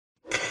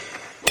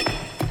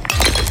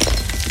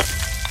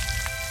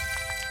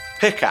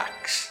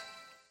Pickaxe.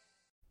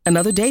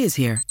 Another day is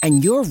here,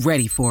 and you're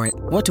ready for it.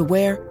 What to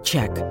wear?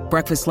 Check.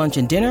 Breakfast, lunch,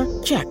 and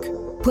dinner? Check.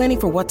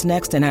 Planning for what's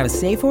next and how to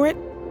save for it?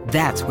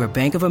 That's where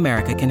Bank of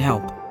America can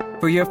help.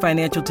 For your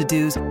financial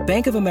to-dos,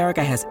 Bank of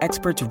America has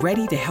experts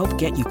ready to help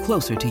get you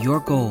closer to your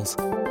goals.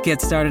 Get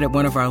started at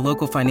one of our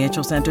local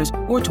financial centers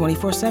or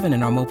 24/7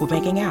 in our mobile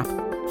banking app.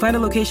 Find a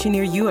location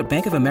near you at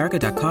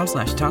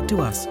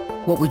bankofamerica.com/talktous.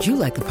 What would you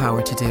like the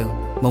power to do?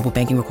 Mobile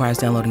banking requires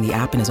downloading the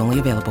app and is only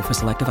available for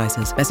select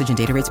devices. Message and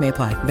data rates may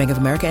apply. Bank of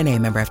America N.A.,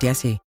 member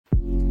FDIC.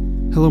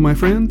 Hello, my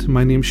friend.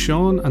 My name's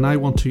Sean, and I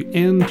want to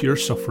end your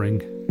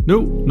suffering.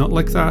 No, not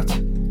like that.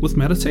 With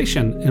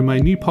meditation in my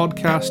new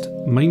podcast,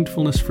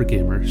 Mindfulness for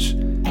Gamers.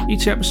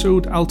 Each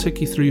episode, I'll take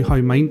you through how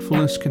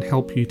mindfulness can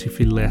help you to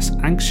feel less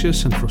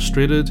anxious and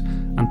frustrated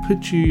and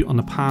put you on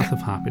a path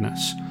of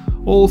happiness,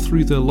 all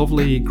through the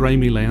lovely,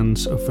 grimy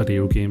lens of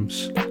video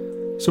games.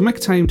 So make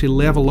time to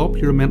level up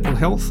your mental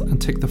health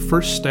and take the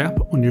first step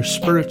on your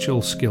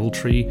spiritual skill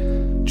tree.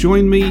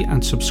 Join me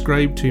and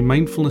subscribe to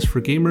Mindfulness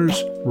for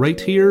Gamers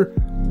right here,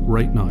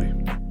 right now.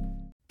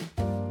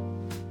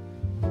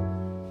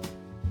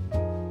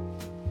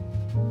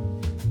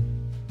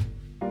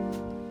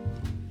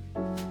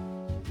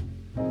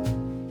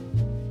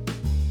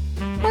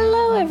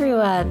 Hello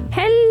everyone!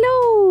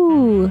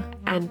 Hello!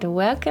 And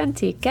welcome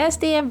to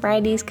Kirsty and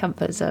Bryony's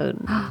Comfort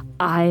Zone.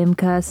 I am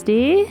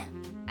Kirsty.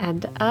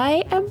 And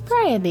I am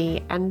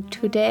Bryony, and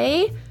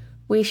today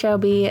we shall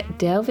be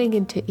delving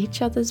into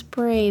each other's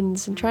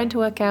brains and trying to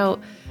work out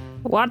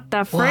What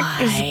the frick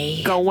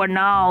is going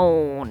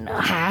on?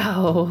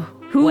 how,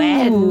 Who?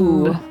 when,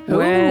 who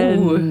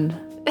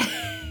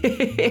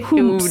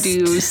Whomst. do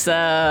you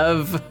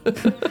serve?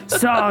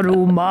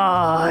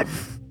 Saruman.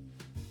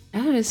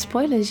 Oh, there's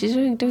spoilers,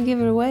 you don't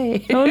give it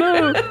away. Oh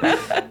no.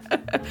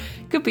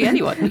 Could be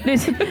anyone.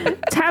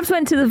 Tabs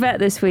went to the vet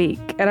this week,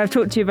 and I've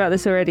talked to you about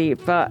this already,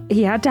 but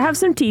he had to have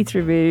some teeth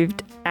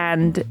removed,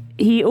 and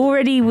he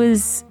already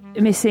was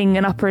missing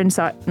an upper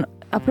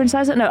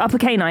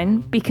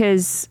canine,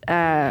 because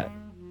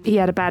he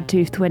had a bad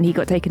tooth when he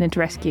got taken into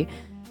rescue.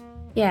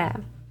 Yeah.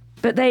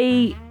 But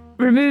they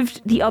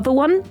removed the other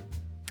one,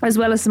 as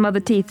well as some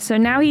other teeth. So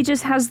now he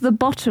just has the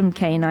bottom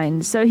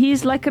canine. So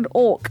he's like an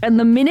orc. And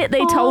the minute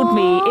they told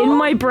me, in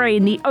my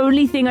brain, the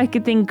only thing I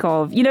could think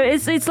of, you know,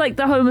 it's like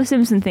the Homer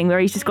Simpson thing where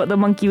he's just got the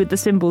monkey with the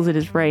symbols in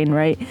his brain,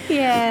 right?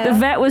 Yeah. The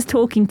vet was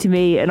talking to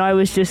me, and I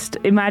was just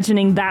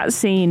imagining that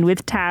scene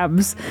with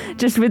Tabs,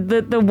 just with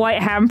the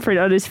white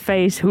handprint on his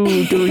face. Who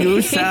do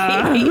you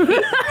serve?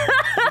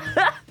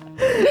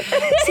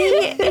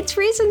 See, it's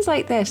reasons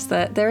like this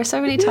that there are so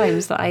many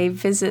times that I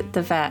visit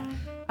the vet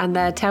and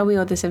they tell me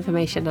all this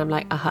information. I'm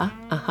like,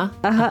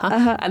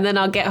 and then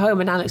I'll get home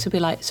and Alex will be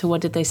like, so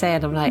what did they say?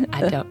 And I'm like,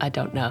 I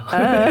don't know.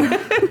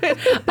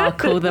 I'll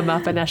call them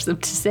up and ask them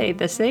to say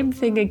the same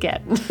thing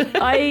again.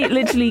 I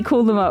literally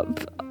call them up.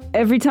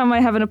 Every time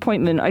I have an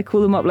appointment, I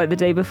call them up like the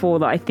day before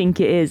that I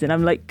think it is. And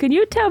I'm like, can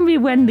you tell me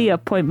when the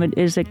appointment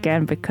is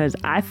again? Because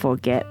I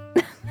forget.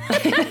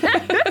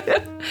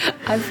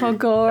 I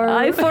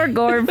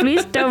forgot.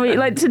 Please tell me.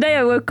 Like today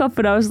I woke up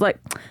and I was like,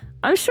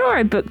 I'm sure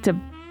I booked a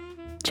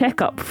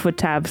checkup for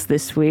Tabs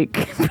this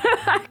week.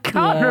 I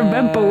can't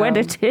remember when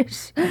it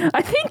is.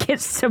 I think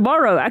it's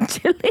tomorrow,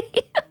 actually.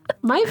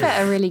 My vet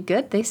are really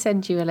good. They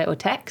send you a little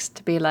text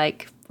to be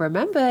like,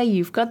 remember,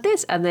 you've got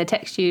this. And they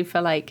text you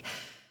for like,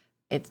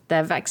 it's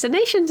their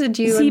vaccinations are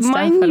due. See, and stuff.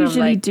 mine And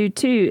usually like, do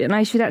too. And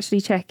I should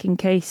actually check in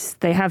case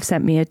they have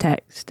sent me a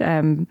text.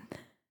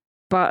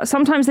 But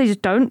sometimes they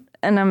just don't.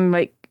 And I'm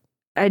like,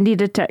 I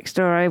need a text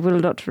or I will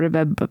not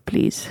remember,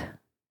 please.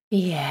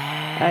 yeah.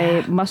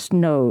 I must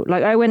know.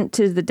 Like, I went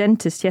to the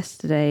dentist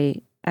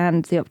yesterday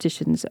and the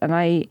opticians, and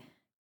I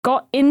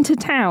got into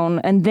town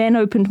and then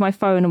opened my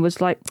phone and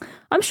was like,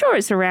 I'm sure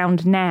it's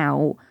around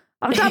now.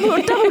 I'll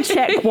double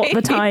check what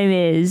the time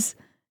is.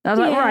 I was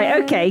like,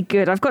 right, okay,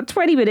 good. I've got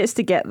 20 minutes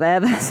to get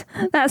there.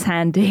 That's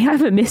handy. I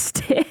haven't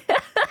missed it.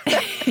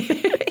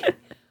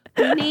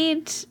 We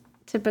need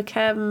to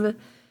become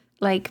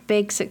like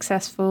big,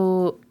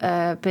 successful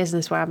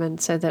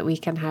businesswomen so that we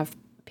can have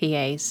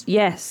PAs.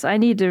 Yes, I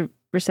need a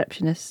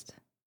receptionist.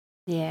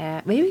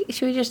 Yeah. Maybe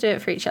should we just do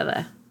it for each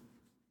other?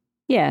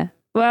 Yeah.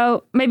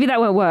 Well, maybe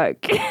that won't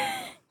work.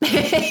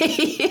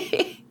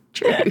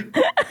 True.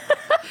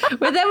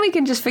 But then we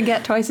can just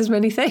forget twice as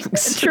many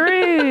things.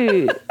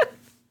 True.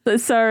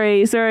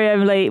 Sorry,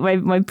 I'm late.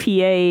 My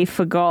PA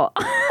forgot.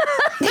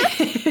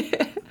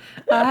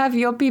 I have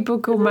your people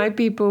call my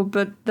people,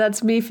 but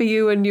that's me for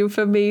you and you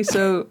for me,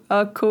 so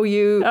I'll call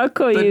you. But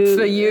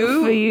for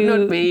you,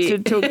 not me. To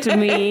talk to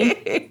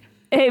me.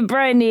 Hey,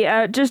 Bryony,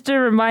 just a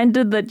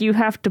reminder that you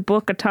have to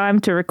book a time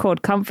to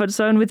record Comfort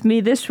Zone with me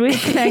this week.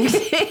 Thanks.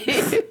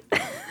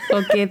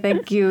 Okay,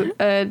 thank you.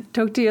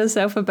 Talk to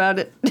yourself about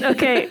it.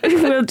 Okay,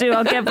 will do.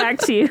 I'll get back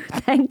to you.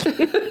 Thank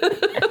you.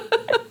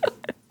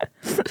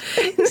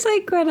 It's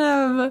like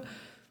when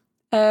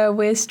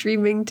we're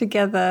streaming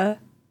together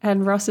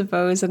And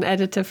Rossabo is an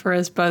editor for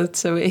us both,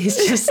 so he's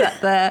just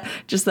sat there,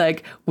 just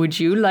like, would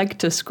you like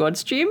to squad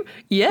stream?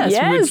 Yes.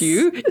 Would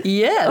you?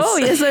 Yes. Oh,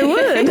 yes, I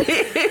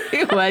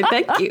would. Why,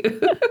 thank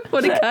you.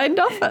 What a kind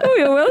offer. Oh,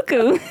 you're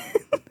welcome.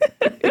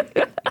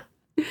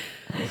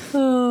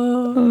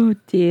 Oh,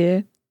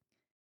 dear.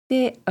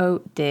 Dear,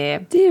 oh dear.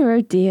 Dear,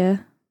 oh,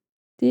 dear.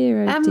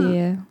 Dear, oh,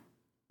 dear.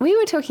 We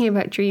were talking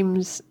about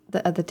dreams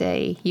the other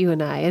day, you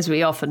and I, as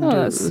we often do.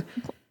 That's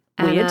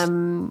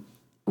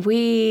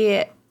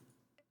weird.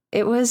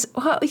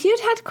 And you'd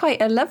had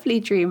quite a lovely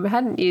dream,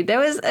 hadn't you? There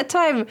was a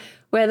time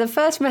where the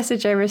first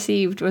message I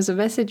received was a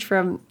message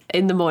from,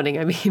 in the morning,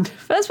 I mean,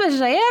 first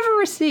message I ever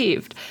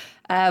received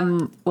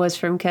was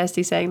from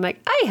Kirsty saying,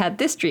 like, I had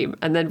this dream.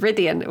 And then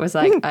Rydian was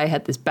like, I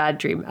had this bad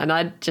dream. And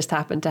I just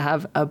happened to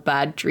have a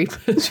bad dream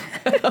as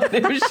well. And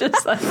it was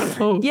just like,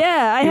 oh,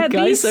 yeah, I had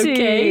these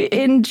okay? two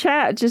in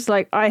chat, just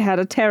like, I had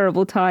a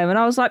terrible time. And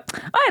I was like,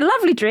 I had a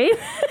lovely dream.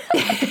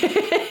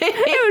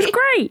 It was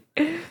great.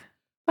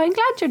 I'm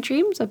glad your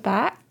dreams are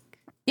back.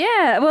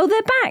 Yeah, well,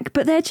 they're back,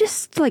 but they're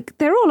just like,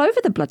 they're all over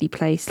the bloody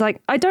place.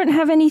 Like, I don't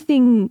have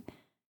anything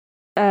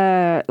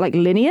like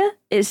linear.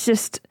 It's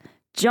just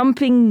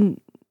jumping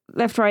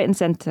left, right, and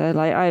centre.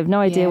 Like, I have no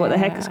idea what the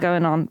heck is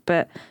going on.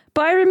 But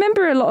I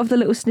remember a lot of the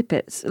little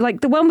snippets.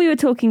 Like the one we were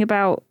talking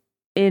about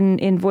in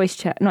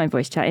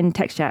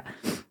text chat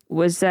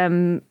was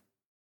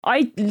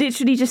I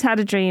literally just had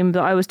a dream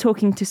that I was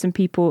talking to some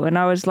people and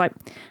I was like,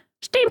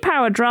 Steam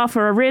Power Draft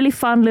are a really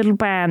fun little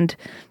band.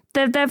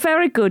 They're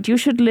very good. You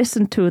should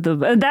listen to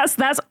them. And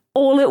that's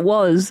all it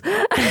was.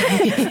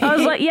 I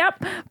was like,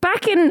 yep.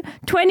 Back in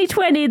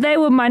 2020, they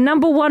were my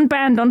number one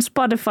band on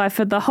Spotify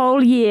for the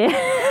whole year. And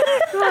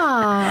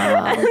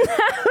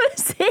that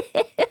was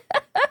it.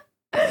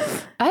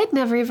 I'd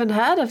never even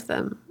heard of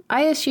them.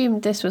 I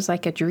assumed this was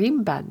like a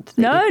dream band.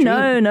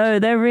 No,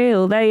 they're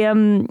real.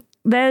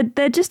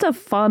 They're just a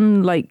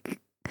fun, like,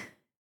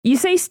 you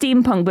say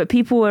steampunk, but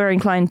people were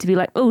inclined to be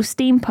like, oh,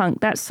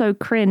 steampunk, that's so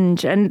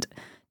cringe. And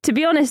to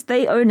be honest,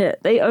 they own it.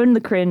 They own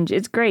the cringe.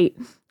 It's great.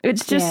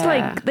 It's just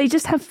like, they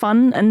just have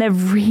fun and they're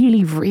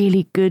really,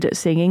 really good at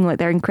singing. Like,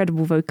 they're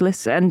incredible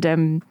vocalists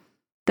and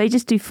they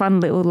just do fun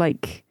little,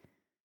 like,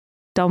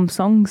 dumb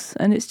songs.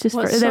 And it's just,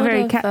 they're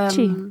very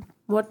catchy.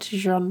 What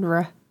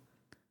genre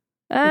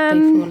would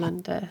they fall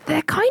under?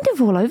 They're kind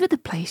of all over the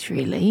place,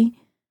 really.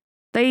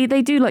 They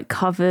do, like,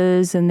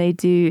 covers and they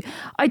do,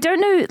 I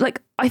don't know,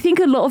 like, I think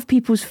a lot of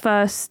people's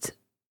first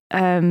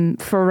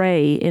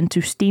foray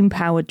into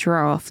steam-powered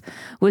draft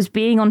was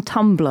being on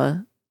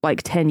Tumblr,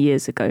 like, 10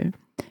 years ago.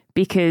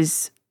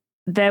 Because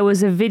there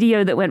was a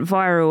video that went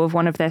viral of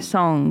one of their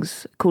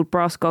songs called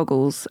Brass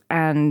Goggles.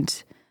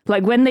 And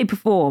like when they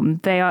perform,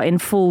 they are in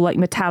full like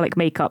metallic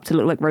makeup to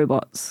look like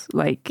robots.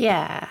 Like,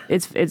 yeah,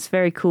 it's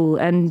very cool.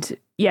 And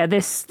yeah,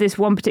 this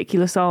one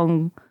particular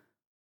song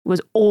was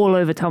all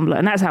over Tumblr.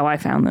 And that's how I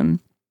found them.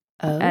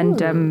 Oh.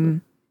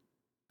 And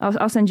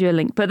I'll send you a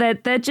link. But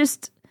they're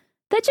just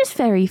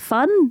very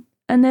fun.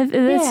 And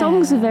their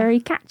songs are very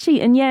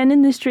catchy. And yeah, and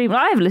in this stream,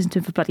 I haven't listened to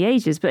them for bloody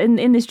ages, but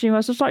in this stream I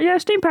was just like, yeah,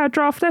 Steam Power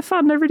Draft, they're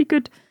fun, they're really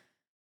good.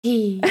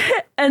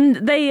 And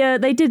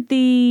they did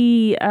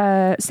the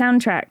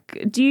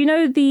soundtrack. Do you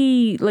know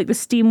the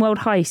SteamWorld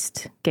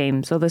Heist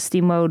games or the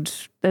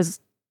SteamWorld? There's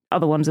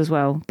other ones as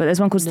well, but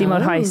there's one called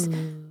SteamWorld Heist.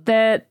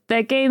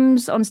 They're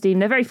games on Steam.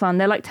 They're very fun.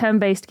 They're like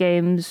turn-based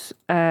games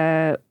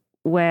where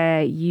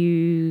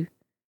you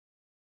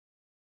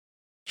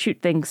shoot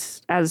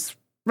things as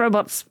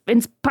robots,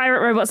 pirate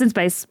robots in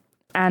space,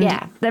 and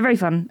they're very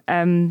fun.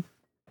 And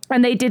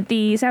they did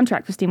the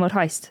soundtrack for SteamWorld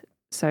Heist,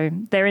 so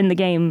they're in the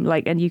game,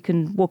 like, and you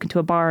can walk into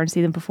a bar and see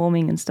them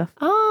performing and stuff.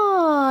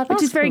 Oh, that's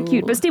which is very cool.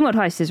 cute. But SteamWorld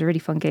Heist is a really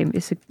fun game.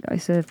 It's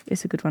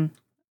a good one.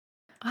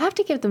 I have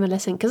to give them a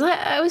listen because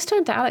I was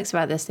talking to Alex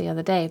about this the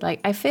other day. Like,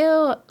 I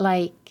feel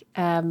like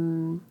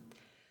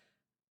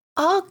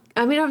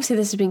obviously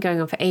this has been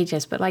going on for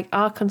ages, but like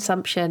our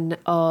consumption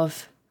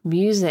of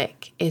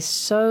music is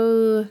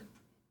so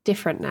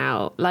different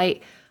now.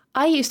 Like,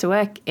 I used to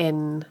work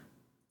in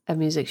a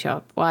music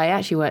shop. Well, I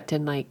actually worked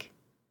in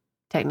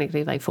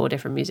technically 4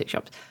 different music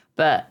shops,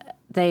 but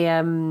they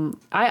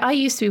I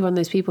used to be one of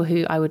those people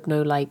who I would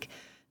know like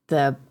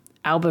the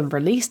album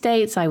release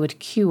dates. I would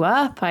queue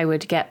up. I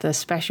would get the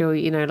special,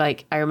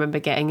 like I remember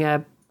getting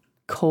a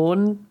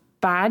Korn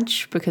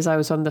badge because I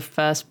was one of the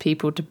first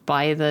people to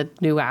buy the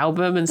new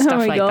album and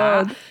stuff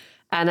that.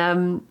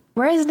 And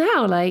whereas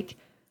now, like,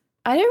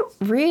 I don't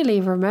really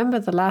remember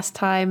the last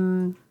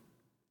time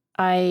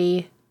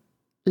I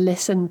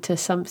listened to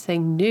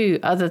something new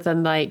other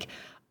than like,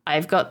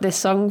 I've got this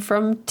song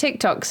from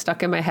TikTok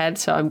stuck in my head,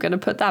 so I'm going to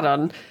put that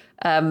on.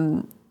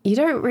 You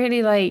don't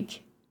really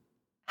like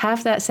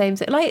have that same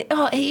thing. Like,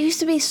 oh, it used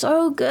to be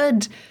so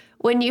good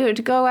when you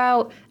would go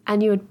out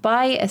and you would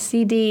buy a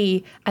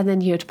CD and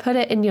then you'd put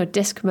it in your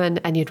Discman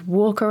and you'd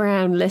walk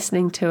around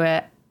listening to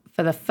it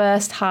for the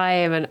first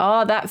time. And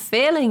that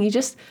feeling,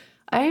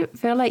 I don't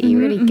feel like you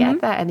really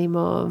get that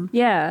anymore.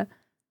 Yeah.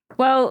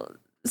 Well,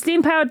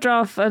 Steam Powered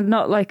Draft are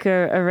not like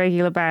a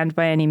regular band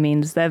by any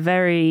means. They're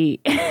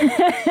very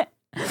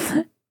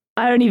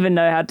I don't even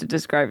know how to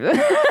describe it.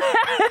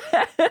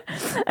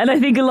 And I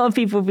think a lot of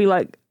people will be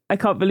like, I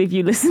can't believe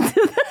you listen to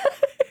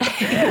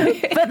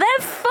that. But they're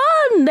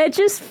fun. They're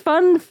just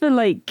fun for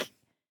like,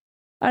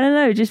 I don't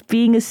know, just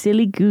being a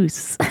silly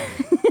goose.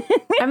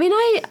 I mean,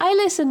 I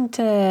listen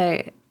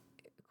to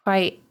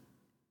quite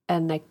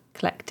an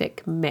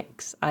eclectic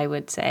mix, I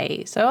would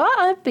say. So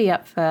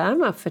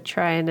I'm up for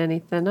trying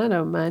anything. I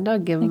don't mind. I'll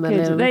give them a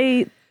little.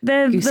 I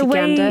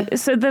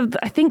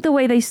think the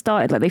way they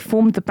started, like they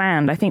formed the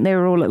band, I think they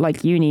were all at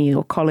like uni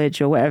or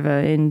college or whatever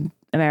in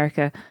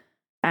America,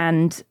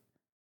 and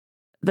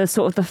the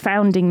sort of the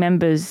founding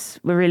members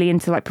were really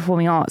into like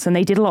performing arts, and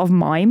they did a lot of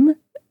mime,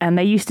 and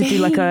they used to do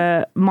like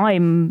a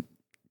mime,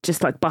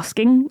 just like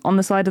busking on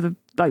the side of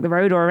the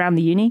road or around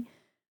the uni.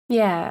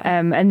 Yeah.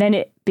 And then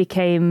it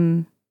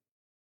became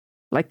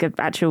like an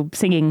actual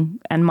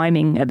singing and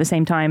miming at the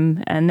same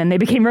time, and then they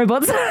became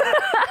robots.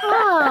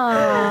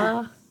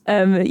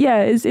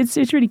 Yeah,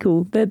 it's really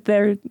cool.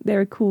 They're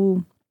a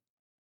cool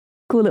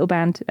little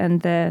band,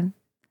 and they're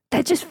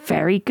just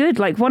very good.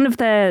 Like one of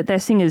their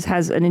singers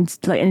has an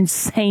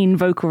insane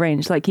vocal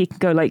range. Like he can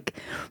go like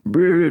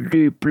really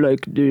deep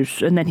like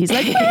this, and then he's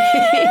like,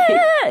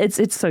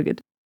 it's so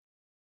good.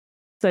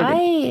 So good.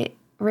 I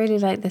really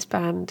like this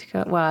band.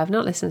 Well, I've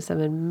not listened to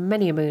them in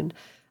many a moon,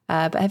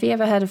 but have you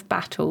ever heard of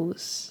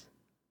Battles?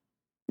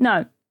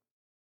 No.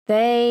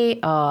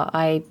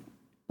 I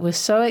was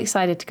so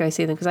excited to go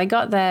see them because I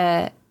got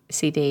their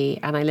CD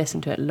and I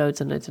listened to it loads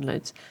and loads and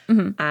loads.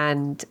 Mm-hmm.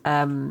 And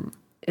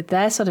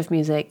their sort of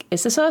music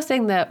is the sort of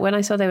thing that when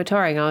I saw they were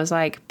touring, I was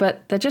like,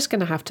 but they're just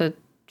going to have to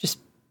just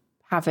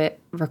have it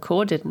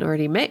recorded and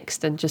already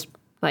mixed, and just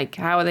like,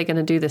 how are they going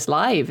to do this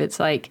live? It's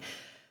like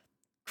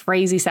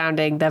crazy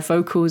sounding. Their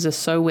vocals are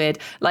so weird.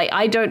 Like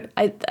I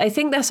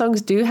think their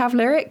songs do have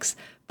lyrics,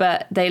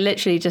 but they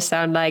literally just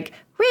sound like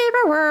so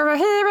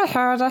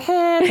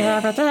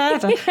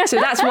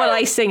that's what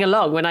I sing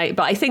along but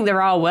I think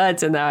there are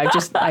words in there.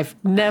 I've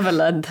never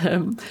learned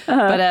them.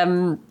 But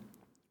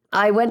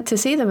I went to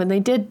see them and they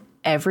did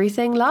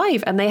everything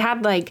live, and they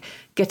had like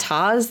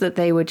guitars that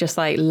they would just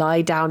like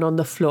lie down on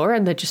the floor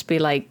and they'd just be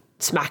like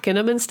smacking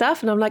them and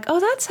stuff, and I'm like, oh,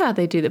 that's how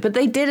they do that. But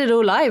they did it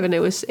all live, and it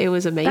was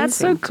amazing. That's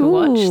so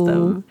cool. To watch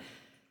them.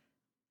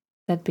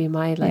 That'd be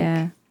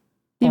my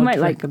you might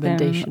like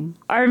recommendation.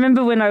 I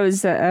remember when I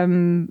was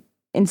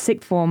in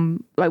sixth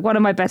form, like one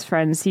of my best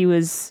friends, he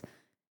was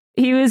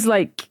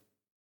like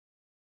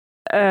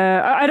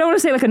I don't want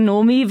to say like a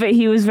normie, but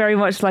he was very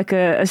much like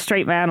a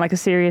straight man, like a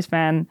serious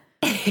man.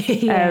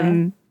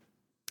 Yeah.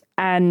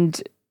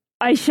 And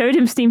I showed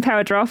him Steam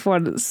Power Giraffe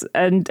once,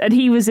 and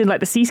he was in like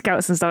the Sea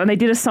Scouts and stuff, and they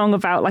did a song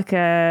about like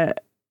a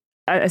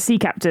sea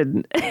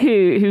captain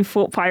who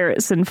fought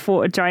pirates and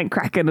fought a giant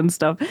kraken and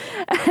stuff,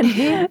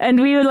 and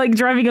we were like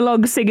driving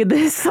along singing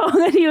this song,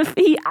 and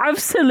he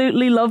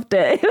absolutely loved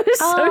it. It was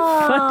so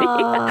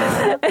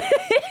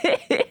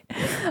funny.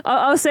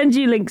 I'll send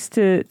you links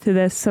to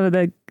some of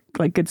the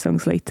like good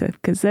songs later,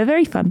 because they're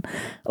very fun.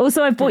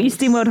 Also, I've bought you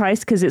SteamWorld Heist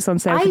because it's on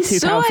sale for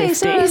 £2.50. I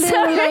saw a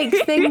little like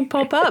thing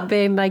pop up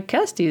being like,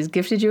 Kirsty has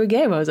gifted you a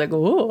game. I was like,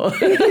 oh,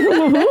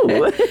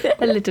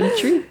 a little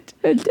treat,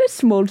 a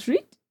small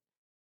treat.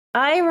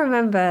 I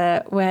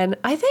remember when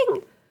I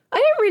don't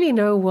really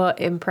know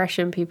what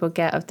impression people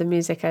get of the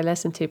music I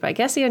listen to, but I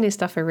guess the only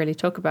stuff I really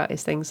talk about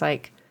is things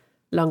like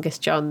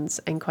Longest Johns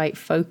and quite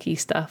folky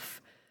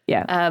stuff.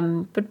 Yeah.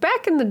 But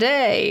back in the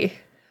day,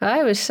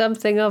 I was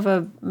something of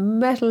a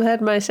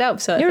metalhead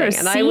myself, sort of You're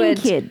thing. A scene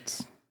kid.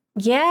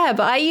 Yeah,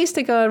 but I used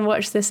to go and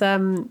watch this.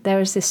 There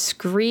was this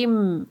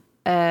Scream.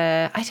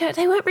 They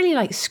weren't really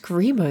like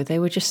screamo. They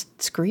were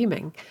just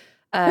screaming.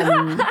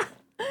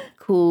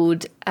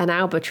 Called An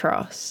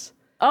Albatross.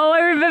 Oh, I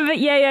remember.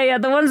 Yeah.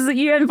 The ones that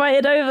you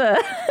invited over.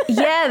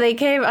 Yeah, they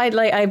came.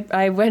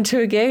 I went to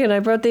a gig and I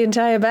brought the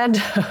entire band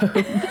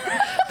home.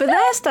 But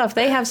their stuff,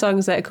 they have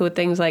songs that are called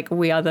things like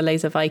We Are the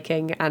Laser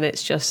Viking, and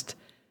it's just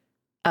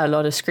a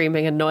lot of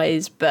screaming and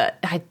noise. But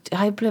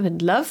I blooming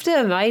loved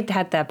them. I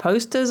had their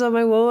posters on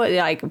my wall.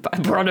 Like, I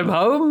brought them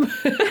home.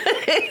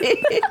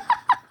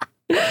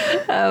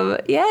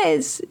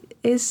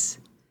 It's.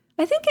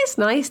 I think it's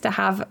nice to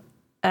have.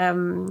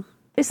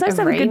 It's nice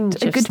to have a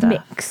good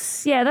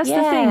mix. Yeah, that's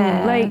the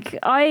thing. Like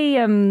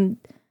I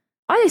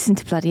listen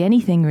to bloody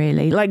anything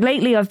really. Like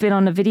lately I've been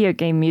on a video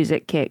game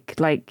music kick,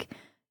 like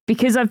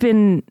because I've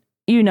been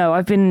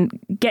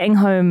getting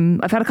home.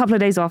 I've had a couple of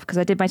days off because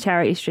I did my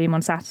charity stream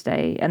on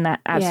Saturday, and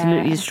that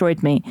absolutely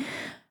destroyed me.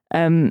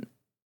 I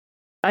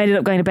ended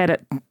up going to bed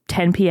at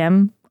 10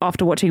 p.m.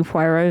 after watching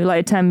Poirot.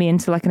 Like it turned me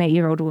into like an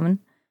 8-year-old woman.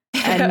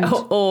 And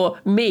or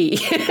me.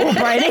 Or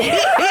Bridie.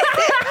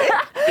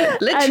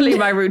 Literally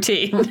my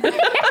routine.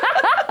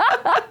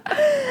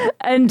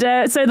 And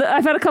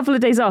I've had a couple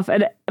of days off,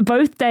 and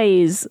both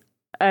days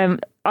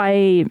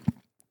I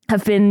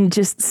have been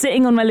just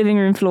sitting on my living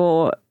room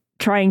floor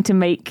trying to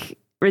make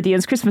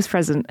Rydian's Christmas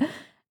present.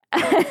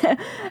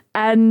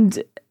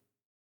 And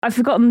I've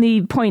forgotten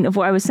the point of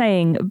what I was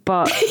saying,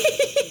 but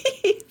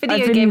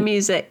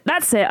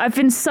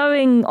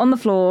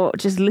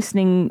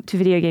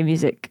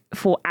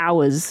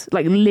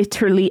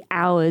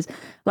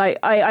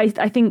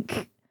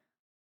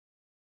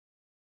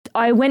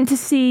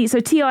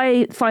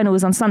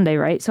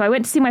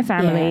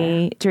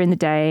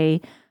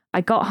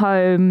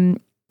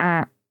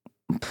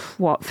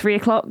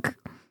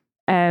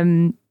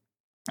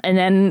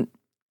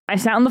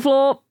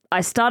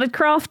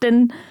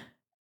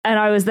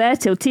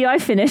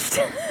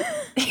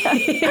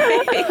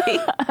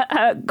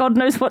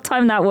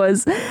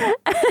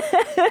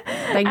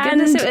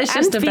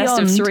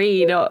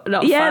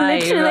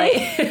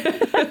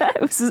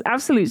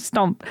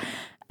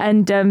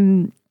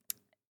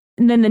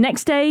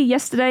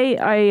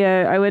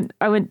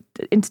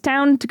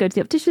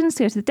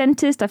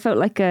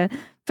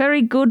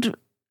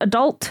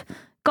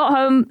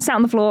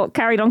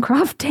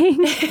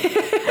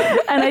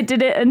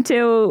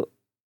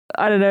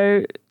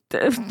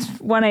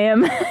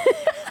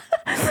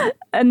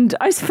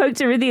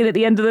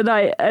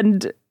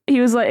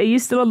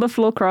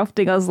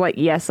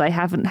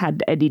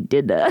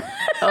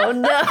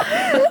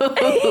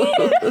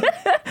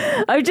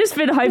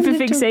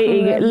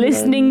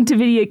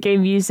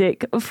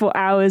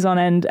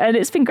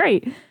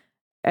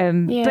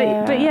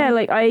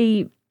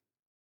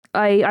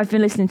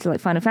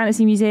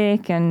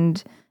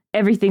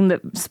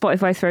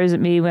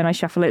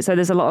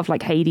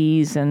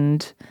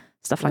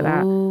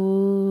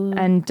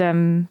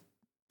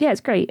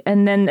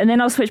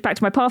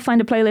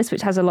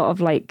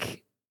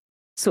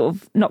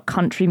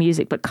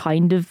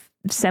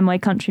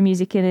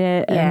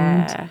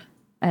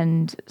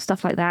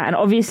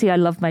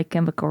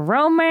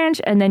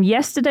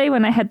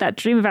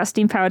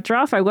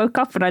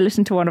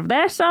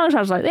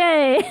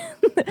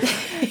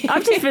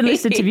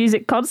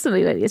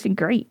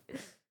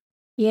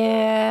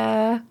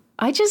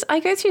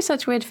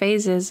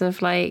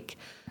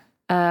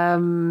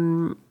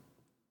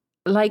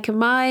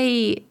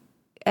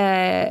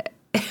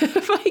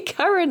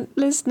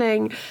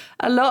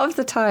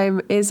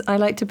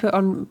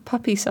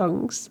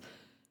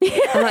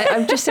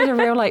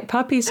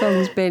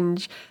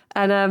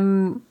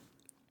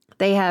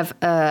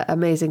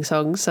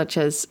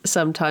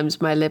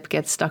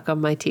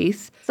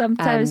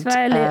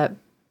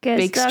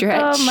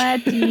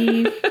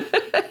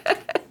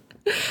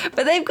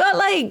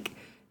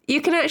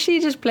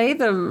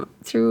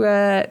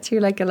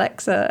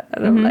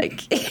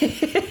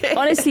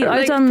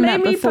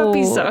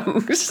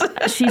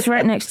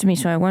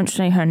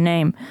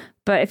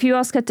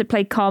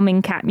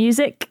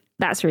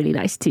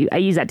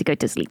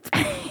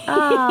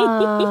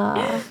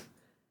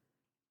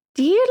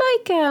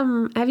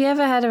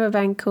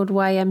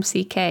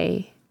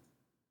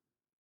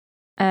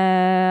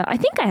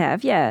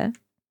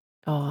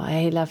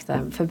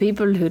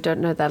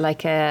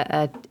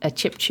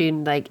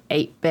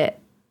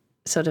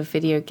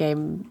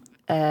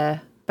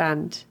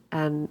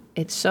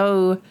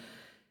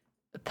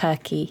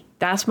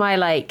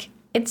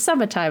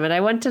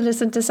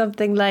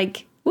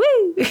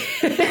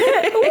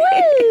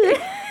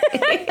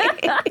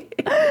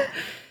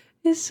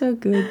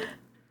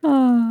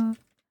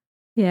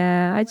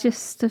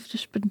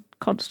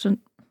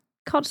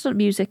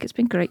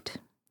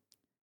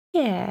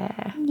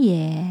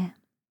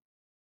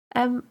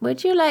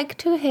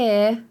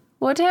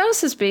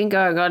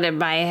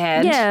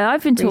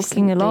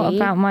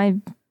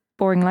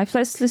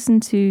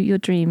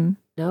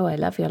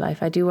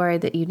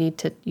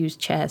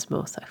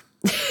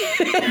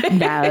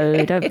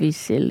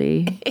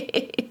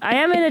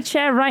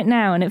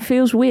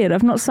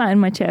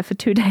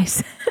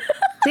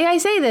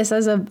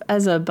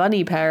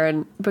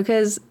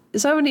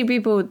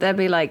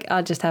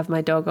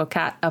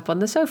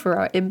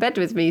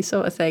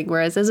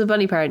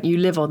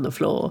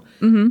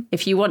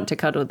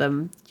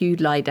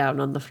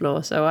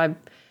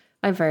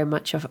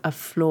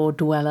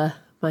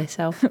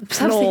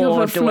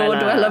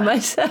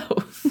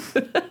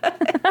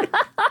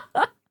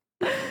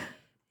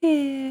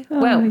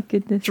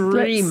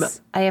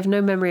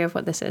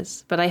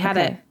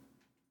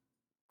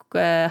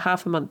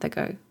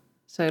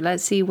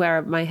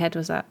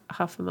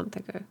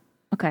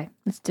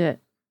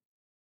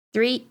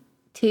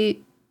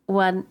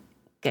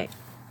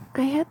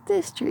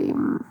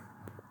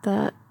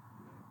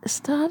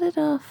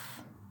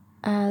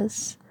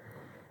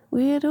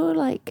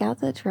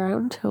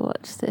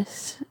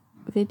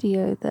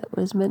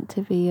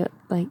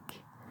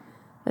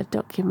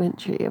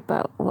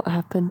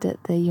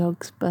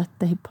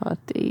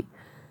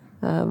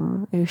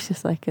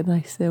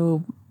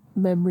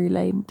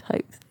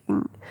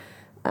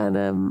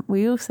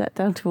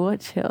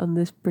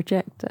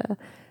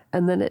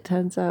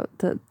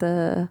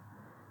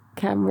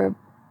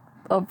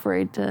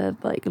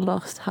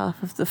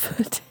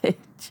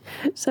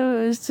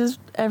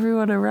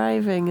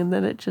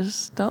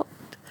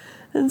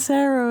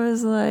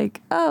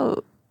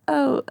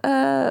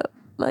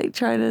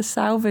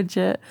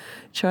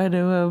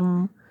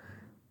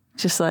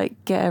just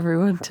like get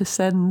everyone to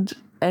send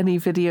any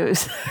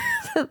videos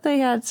that they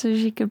had so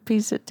she could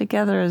piece it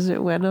together as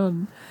it went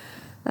on.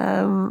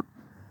 And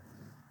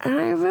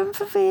I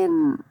remember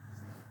being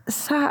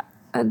sat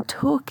and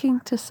talking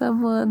to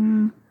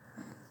someone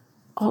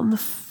on the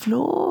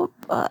floor,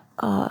 but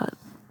no,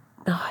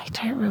 I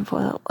don't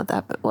remember what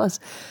that bit was.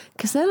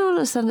 Because then all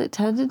of a sudden it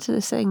turned into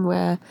this thing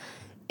where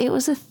it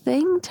was a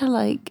thing to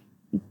like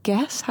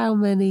guess how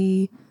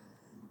many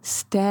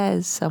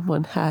stairs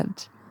someone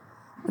had.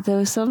 There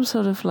was some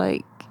sort of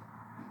like,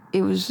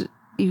 it was,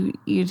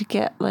 you'd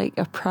get like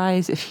a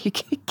prize if you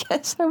could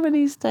guess how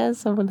many stairs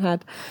someone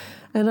had.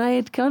 And I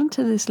had gone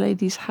to this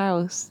lady's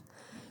house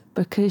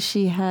because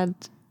she had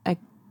a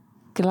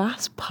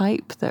glass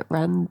pipe that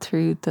ran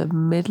through the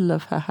middle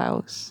of her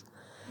house.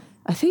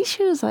 I think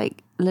she was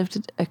like,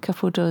 lived a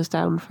couple doors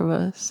down from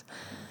us.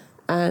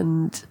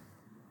 And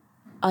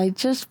I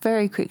just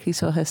very quickly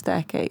saw her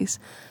staircase.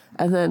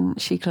 And then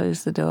she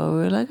closed the door. We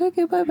were like,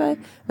 okay, bye-bye.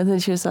 And then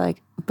she was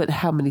like, but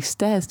how many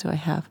stairs do I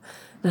have?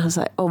 And I was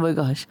like, oh my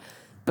gosh.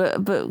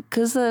 But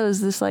because there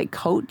was this like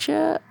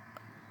culture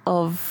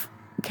of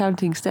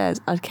counting stairs,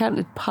 I'd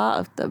counted part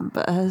of them,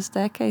 but her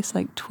staircase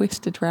like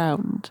twisted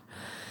round.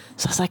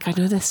 So I was like, I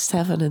know there's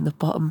 7 in the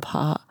bottom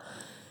part.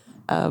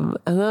 And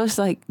I was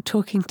like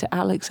talking to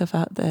Alex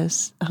about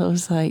this. I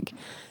was like,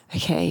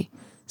 okay,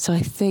 so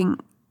I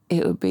think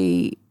it would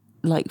be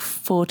like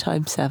 4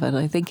 times 7.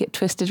 I think it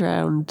twisted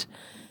round,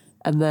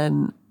 and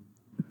then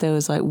there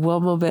was like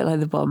one more bit like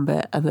the bottom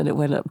bit, and then it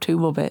went up 2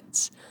 more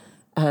bits.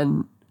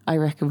 And I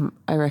reckon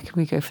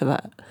we go for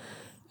that.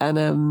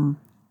 And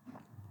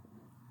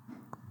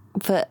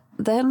but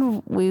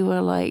then we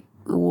were like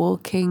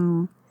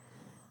walking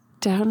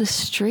down a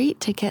street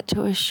to get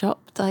to a shop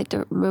that I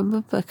don't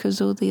remember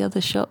because all the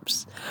other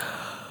shops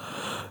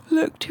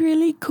looked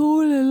really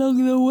cool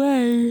along the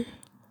way.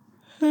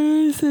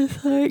 There was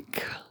this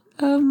like,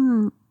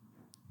 I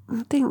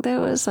think there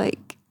was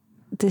like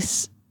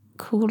this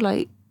cool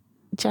like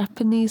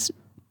Japanese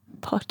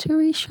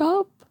pottery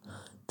shop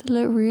that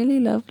looked really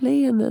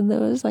lovely, and then there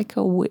was like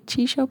a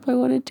witchy shop I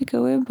wanted to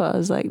go in, but I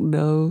was like,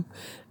 no,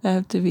 I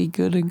have to be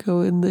good and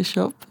go in the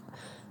shop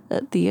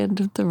at the end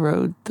of the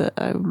road that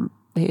I'm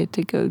here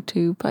to go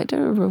to, but I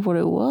don't remember what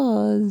it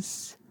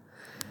was.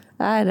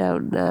 I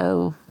don't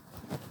know.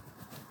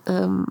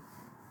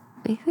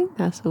 I think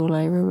that's all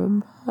I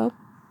remember.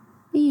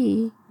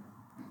 Yeah.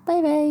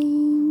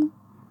 Bye-bye.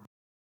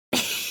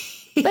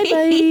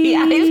 Bye-bye.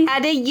 I've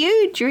had a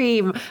you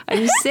dream.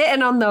 I'm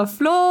sitting on the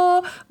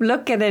floor,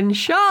 looking in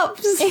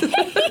shops.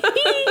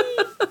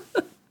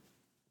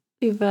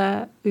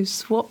 We've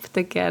swapped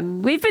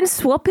again. We've been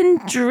swapping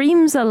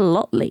dreams a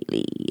lot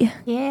lately.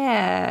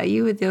 Yeah,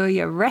 you with all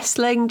your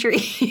wrestling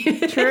dreams.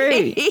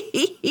 True.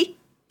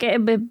 Get a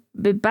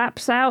bit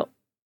baps out.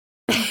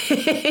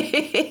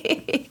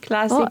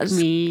 Classic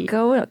me.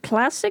 Go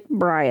classic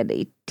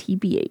Bryony,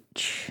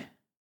 TBH.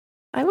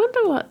 I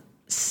wonder what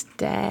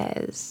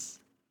stairs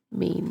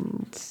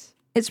means.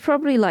 It's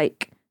probably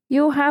like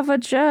you have a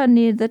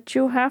journey that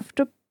you have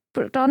to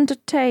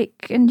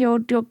undertake, and you're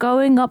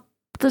going up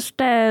the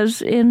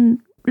stairs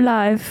in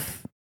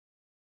life.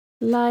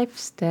 Life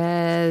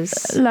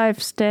stairs.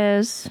 Life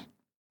stairs.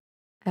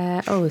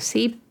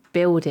 See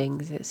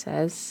buildings, it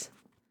says.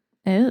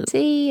 Oh.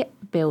 See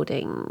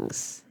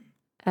buildings.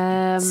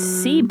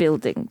 Sea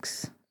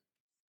buildings.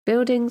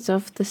 Buildings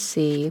of the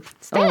sea.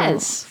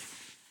 Stairs.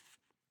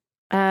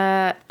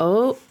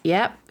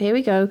 Yep, here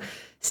we go.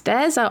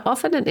 Stairs are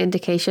often an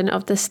indication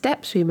of the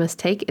steps we must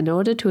take in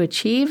order to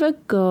achieve a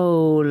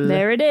goal.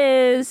 There it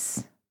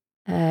is.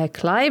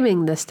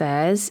 Climbing the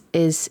stairs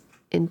is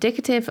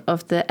indicative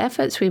of the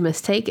efforts we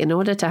must take in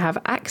order to have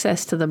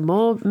access to the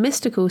more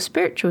mystical,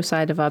 spiritual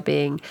side of our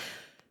being.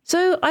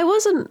 So I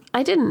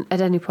didn't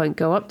at any point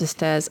go up the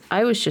stairs.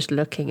 I was just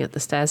looking at the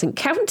stairs and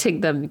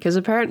counting them, because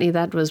apparently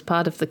that was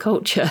part of the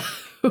culture,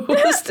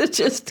 was to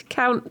just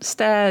count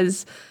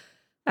stairs.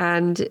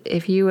 And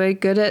if you were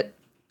good at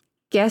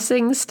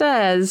guessing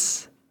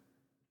stairs,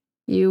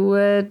 you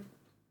were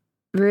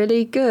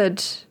really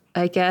good,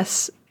 I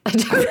guess. I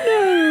don't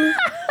know.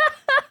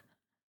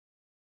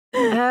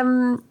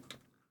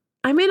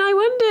 I mean, I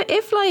wonder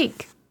if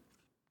like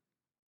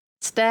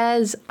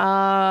stairs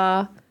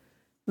are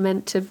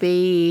meant to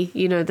be,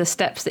 the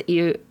steps that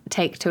you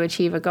take to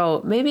achieve a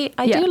goal. Maybe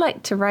I do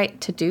like to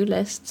write to-do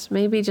lists.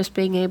 Maybe just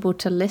being able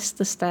to list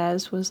the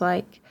stairs was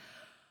like,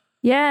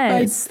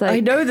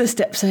 I know the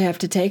steps I have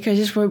to take. I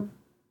just won't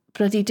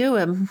bloody do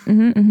them.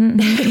 Mm-hmm, mm-hmm.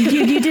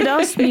 you did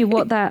ask me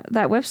what that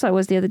website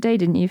was the other day,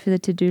 didn't you, for the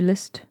to-do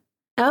list?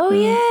 Oh,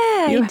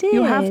 yeah, I did.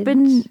 You have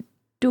been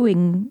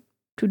doing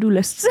to-do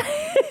lists.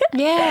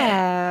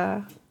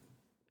 Yeah.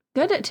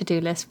 Good at to-do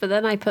lists, but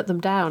then I put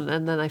them down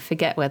and then I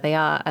forget where they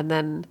are, and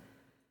then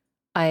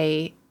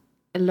I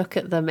look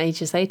at them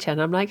ages later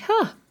and I'm like,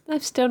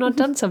 I've still not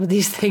done some of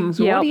these things.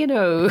 Yep. What do you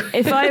know?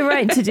 If I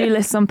write to-do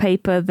lists on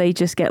paper, they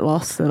just get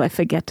lost and I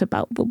forget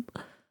about them.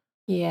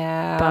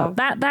 Yeah.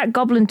 But that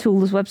Goblin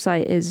Tools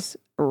website is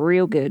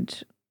real good.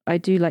 I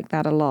do like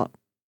that a lot.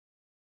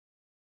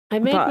 I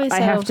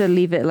have to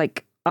leave it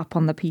like up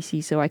on the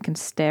PC so I can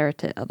stare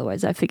at it.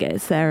 Otherwise, I forget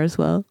it's there as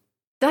well.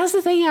 That's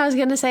the thing I was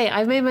going to say.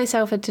 I've made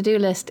myself a to-do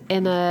list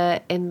in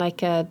a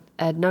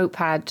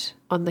notepad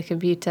on the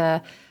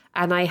computer,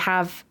 and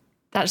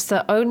that's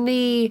the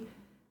only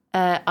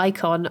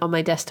icon on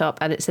my desktop,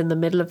 and it's in the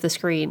middle of the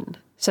screen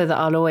so that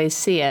I'll always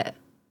see it.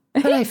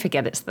 But I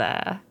forget it's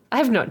there.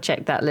 I've not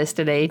checked that list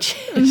in ages.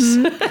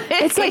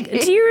 It's like,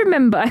 do you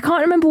remember? I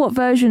can't remember what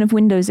version of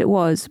Windows it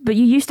was, but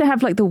you used to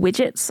have like the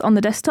widgets on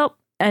the desktop,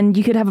 and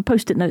you could have a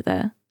Post-it note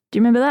there. Do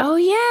you remember that? Oh,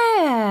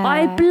 yeah.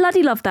 I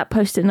bloody loved that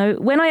Post-it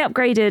note. When I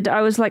upgraded,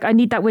 I was like, I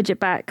need that widget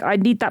back. I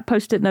need that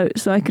Post-it note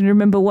so I can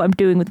remember what I'm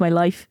doing with my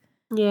life.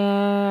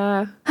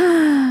 Yeah.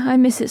 I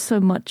miss it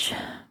so much.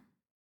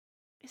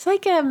 It's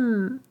like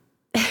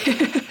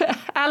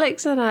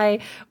Alex and I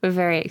were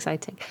very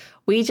exciting.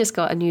 We just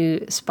got a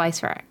new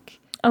spice rack.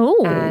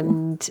 Oh.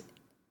 And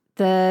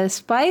the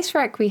spice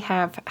rack we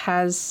have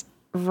has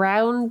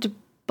round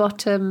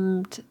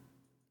bottomed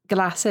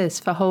glasses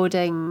for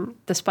holding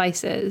the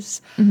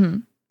spices. Mm-hmm.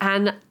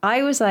 And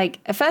I was like,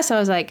 at first I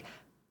was like,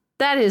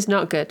 that is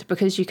not good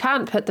because you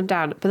can't put them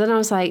down. But then I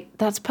was like,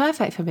 that's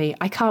perfect for me.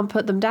 I can't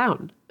put them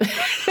down.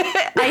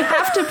 I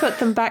have to put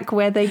them back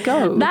where they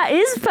go. That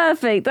is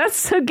perfect. That's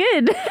so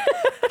good.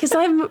 Because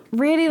I'm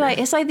really like,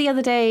 it's like the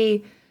other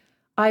day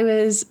I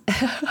was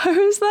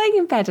lying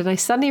in bed and I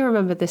suddenly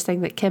remembered this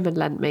thing that Kim had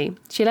lent me.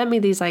 She lent me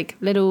these like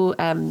little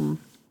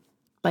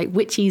like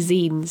witchy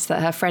zines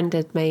that her friend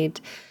had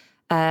made.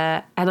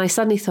 And I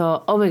suddenly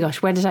thought, oh my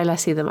gosh, when did I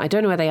last see them? I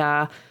don't know where they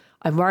are.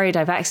 I'm worried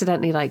I've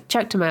accidentally like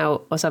chucked them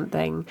out or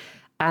something.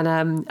 And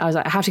I was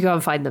like, I have to go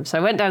and find them. So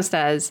I went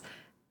downstairs,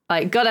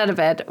 like got out of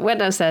bed, went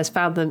downstairs,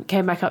 found them,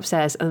 came back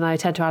upstairs. And then I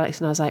turned to Alex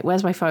and I was like,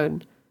 where's my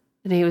phone?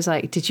 And he was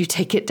like, did you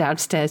take it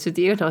downstairs with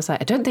you? And I was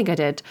like, I don't think I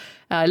did.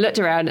 I looked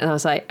around and I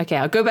was like, okay,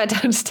 I'll go back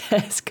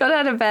downstairs. Got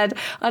out of bed.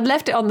 I'd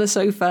left it on the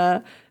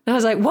sofa. And I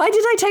was like, why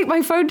did I take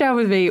my phone down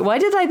with me? Why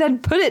did I then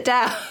put it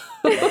down?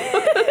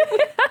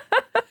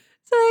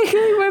 So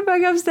I went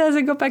back upstairs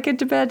and got back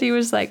into bed. He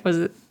was like, was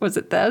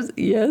it there?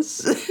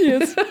 Yes.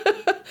 Yes.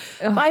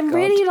 I'm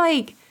really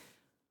like,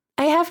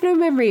 I have no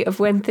memory of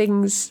when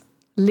things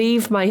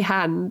leave my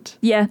hand.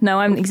 Yeah,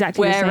 no, I'm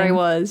exactly where the same. I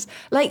was.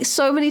 Like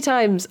so many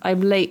times I'm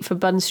late for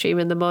Bun Stream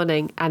in the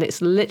morning and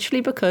it's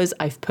literally because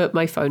I've put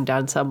my phone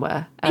down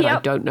somewhere and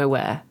I don't know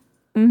where.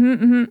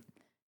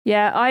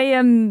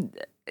 Yeah,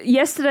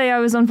 yesterday I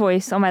was on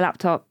Voice on my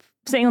laptop,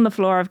 sitting on the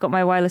floor. I've got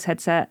my wireless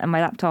headset and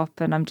my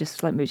laptop and I'm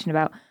just like mooching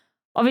about.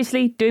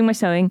 Obviously doing my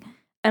sewing,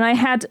 and I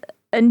had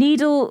a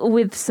needle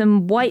with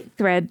some white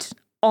thread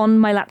on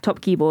my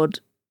laptop keyboard,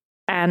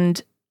 and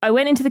I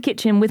went into the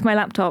kitchen with my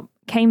laptop,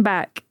 came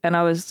back, and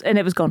it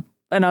was gone.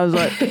 And I was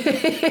like,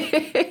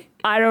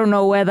 I don't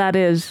know where that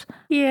is.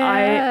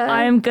 Yeah.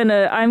 I'm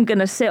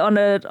gonna sit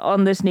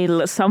on this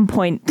needle at some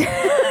point.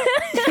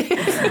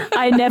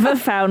 I never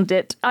found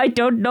it. I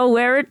don't know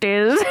where it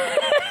is.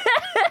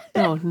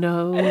 Oh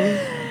no.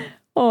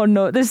 Oh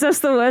no. That's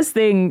the worst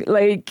thing.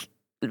 Like,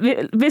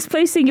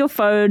 misplacing your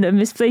phone and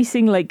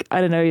misplacing, like,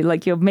 I don't know,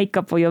 like your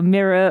makeup or your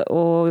mirror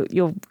or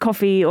your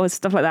coffee or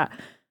stuff like that.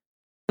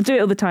 I do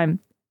it all the time.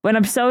 When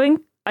I'm sewing,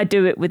 I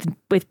do it with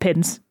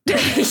pins.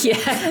 Yeah.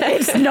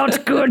 It's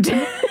not good.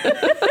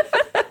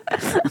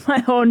 I'm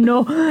like, oh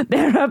no,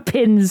 there are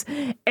pins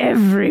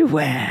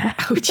everywhere.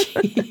 Oh,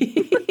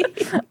 gee.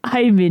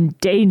 I'm in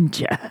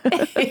danger.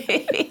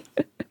 I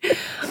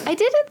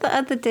did it the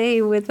other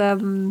day with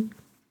the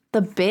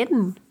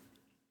bin.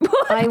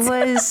 What? I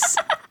was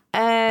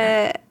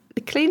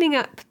cleaning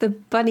up the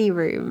bunny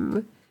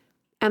room,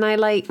 and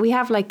we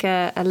have like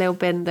a little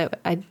bin that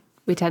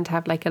we tend to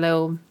have like a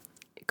little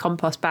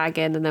compost bag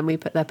in, and then we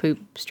put their poop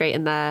straight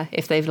in there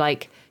if they've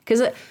because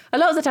a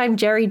lot of the time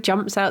Jerry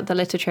jumps out the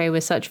litter tray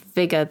with such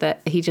vigor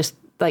that he just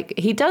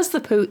he does the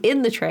poo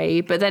in the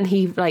tray, but then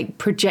he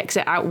projects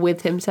it out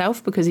with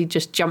himself because he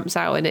just jumps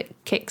out and it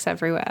kicks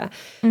everywhere.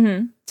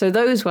 Mm-hmm. So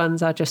those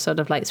ones are just sort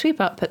of sweep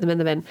up, put them in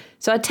the bin.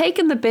 So I'd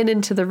taken the bin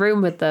into the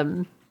room with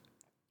them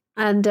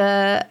and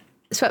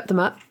swept them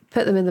up,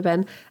 put them in the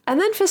bin.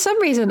 And then for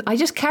some reason, I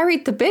just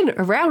carried the bin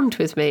around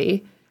with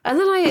me. And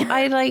then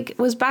I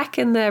was back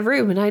in their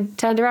room and I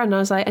turned around and I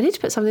was like, I need to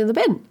put something in the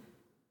bin.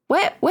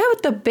 Where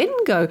would the bin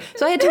go?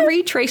 So I had to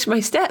retrace my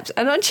steps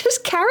and I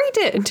just carried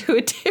it into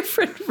a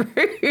different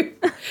room.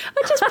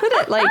 I just put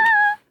it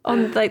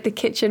on the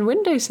kitchen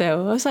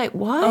windowsill. I was like,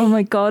 why? Oh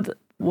my God.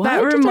 Why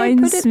that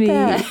reminds me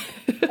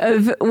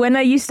of when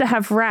I used to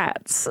have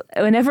rats.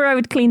 Whenever I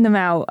would clean them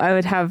out, I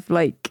would have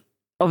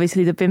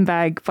obviously the bin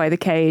bag by the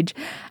cage.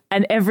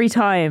 And every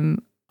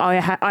time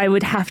I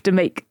would have to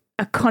make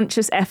a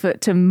conscious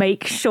effort to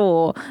make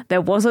sure there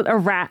wasn't a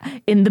rat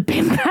in the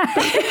bin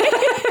bag.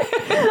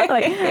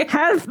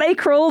 Have they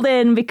crawled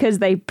in? Because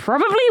they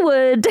probably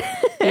would.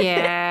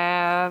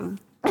 Yeah.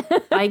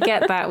 I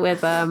get that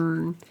with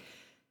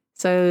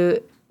so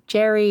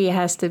Jerry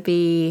has to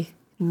be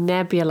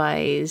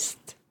nebulized.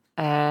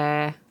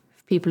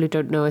 People who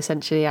don't know,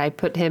 essentially, I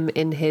put him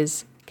in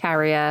his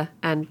carrier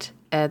and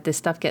this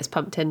stuff gets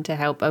pumped in to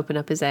help open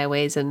up his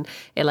airways, and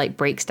it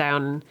breaks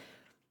down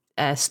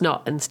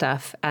snot and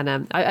stuff.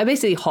 And I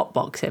basically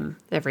hotbox him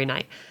every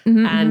night.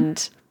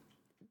 And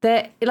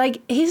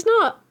he's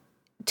not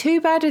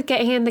too bad with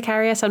getting in the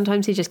carrier.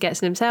 Sometimes he just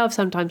gets in himself.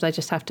 Sometimes I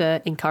just have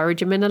to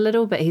encourage him in a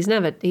little, but he's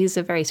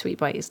a very sweet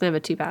boy. He's never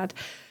too bad.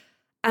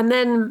 And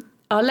then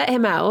I'll let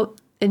him out,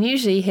 and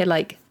usually he'll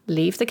like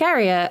leave the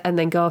carrier and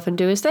then go off and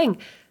do his thing.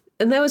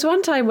 And there was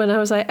one time when I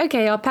was like,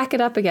 okay, I'll pack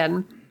it up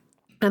again.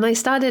 And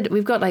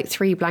we've got like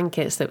 3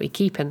 blankets that we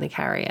keep in the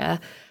carrier.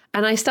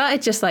 And I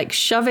started just like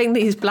shoving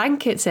these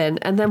blankets in,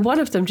 and then one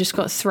of them just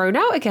got thrown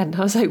out again.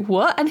 I was like,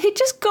 what? And he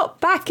just got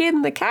back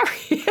in the carrier.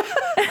 And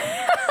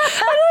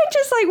I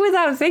just like,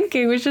 without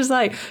thinking, was just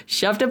like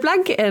shoved a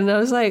blanket in. I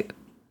was like,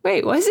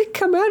 wait, why has it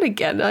come out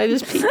again? I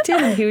just peeked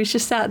in and he was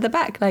just sat at the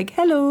back like,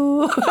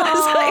 hello. I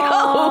was like,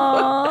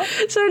 oh.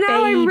 So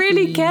now I'm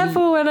really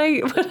careful when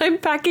I'm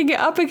packing it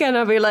up again.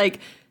 I'll be like,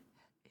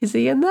 is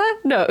he in there?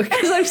 No,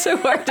 because I'm so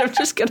worried I'm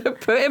just going to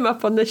put him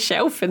up on the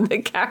shelf in the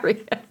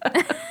carrier.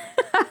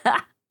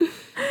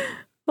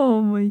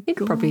 Oh my God.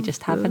 He'd probably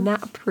just have a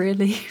nap,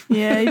 really.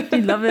 Yeah,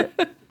 he'd love it.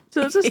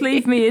 So just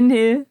leave me in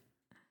here.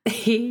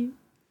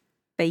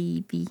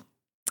 Baby.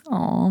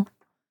 Aw.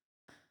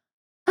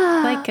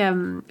 Like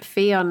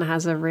Fionn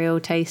has a real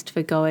taste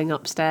for going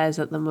upstairs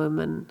at the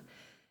moment,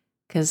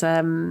 because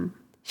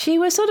she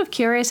was sort of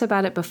curious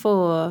about it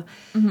before,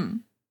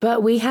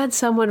 but we had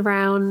someone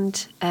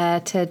round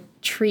to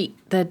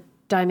treat the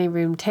dining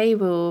room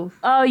table.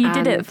 Oh, you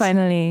did it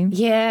finally.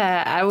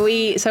 Yeah,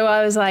 so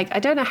I was like, I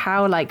don't know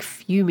how like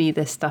fumey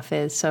this stuff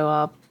is, so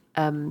I'll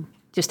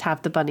just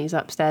have the bunnies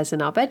upstairs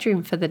in our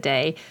bedroom for the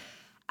day.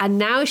 And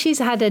now she's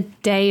had a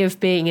day of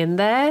being in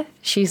there.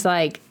 She's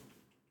like,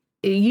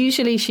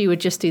 usually she would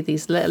just do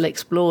these little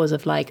explores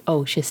of like,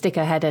 oh, she'll stick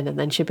her head in and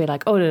then she'll be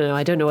like, oh, no,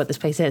 I don't know what this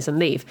place is, and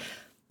leave.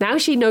 Now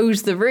she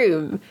knows the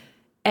room.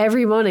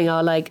 Every morning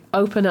I'll like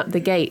open up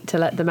the gate to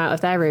let them out of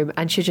their room,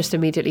 and she'll just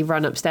immediately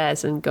run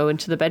upstairs and go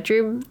into the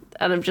bedroom.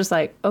 And I'm just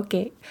like,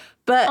 okay.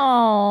 But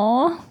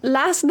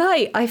last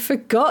night I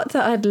forgot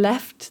that I'd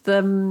left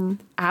them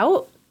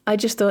out. I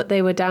just thought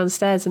they were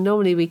downstairs, and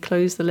normally we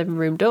close the living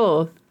room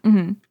door.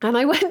 And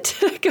I went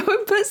to go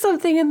and put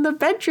something in the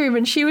bedroom,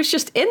 and she was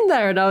just in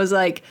there, and I was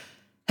like,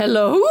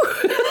 hello?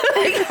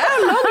 Like,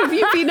 how long have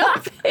you been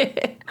up here?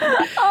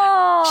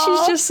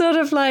 She's just sort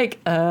of like,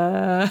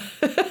 and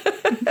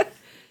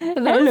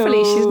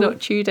hopefully she's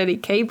not chewed any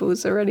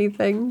cables or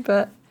anything,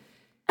 but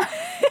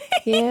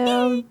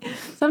yeah.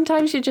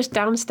 Sometimes you're just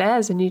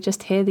downstairs and you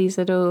just hear these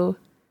little,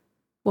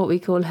 what we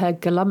call her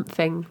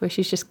galumphing, where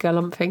she's just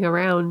galumphing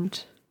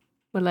around.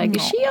 We're like,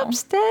 is she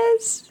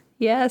upstairs?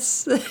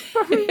 Yes.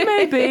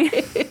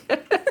 Maybe.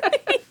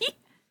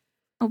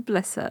 Oh,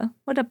 bless her.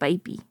 What a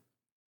baby.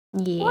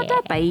 Yeah. What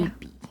a baby.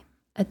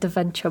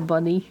 Adventure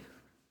bunny.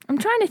 I'm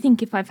trying to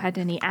think if I've had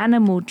any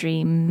animal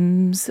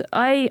dreams.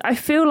 I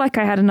feel like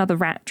I had another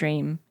rat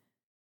dream,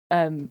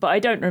 but I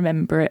don't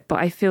remember it. But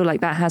I feel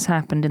like that has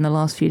happened in the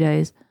last few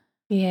days.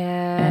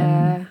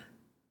 Yeah.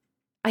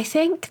 I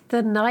think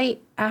the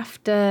night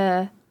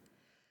after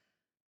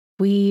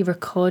we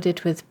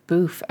recorded with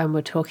Boof and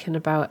were talking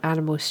about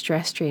animal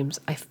stress dreams,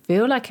 I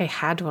feel like I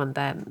had one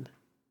then,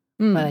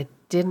 but I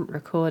didn't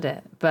record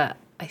it. But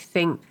I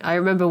think I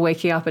remember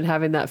waking up and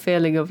having that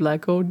feeling of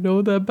like, oh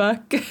no, they're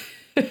back.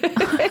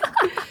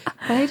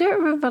 I don't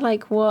remember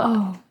like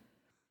what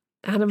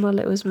animal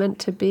it was meant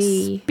to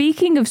be.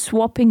 Speaking of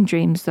swapping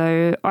dreams,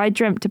 though, I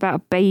dreamt about a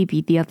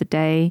baby the other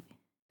day.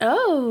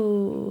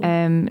 Oh.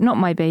 Not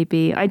my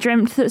baby. I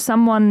dreamt that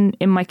someone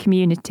in my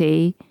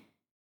community,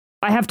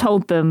 I have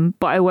told them,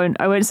 but I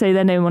won't say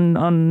their name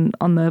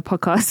on the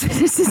podcast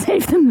just to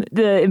save them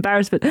the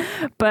embarrassment.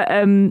 But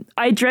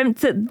I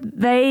dreamt that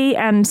they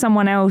and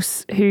someone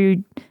else who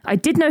I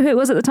did know who it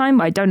was at the time,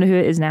 but I don't know who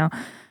it is now,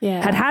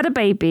 had a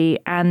baby,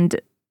 and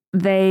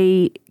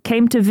they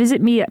came to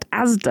visit me at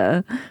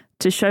Asda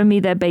to show me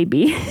their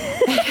baby.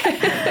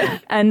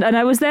 and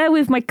I was there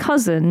with my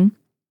cousin,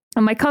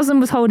 and my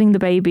cousin was holding the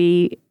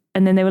baby,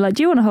 and then they were like,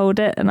 do you want to hold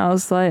it? And I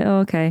was like,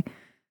 oh, okay.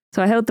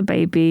 So I held the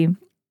baby,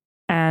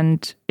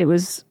 and it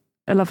was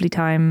a lovely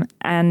time.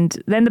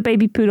 And then the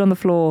baby pooed on the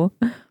floor.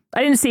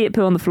 I didn't see it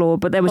poo on the floor,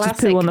 but there was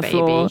just poo on the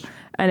floor.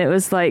 And it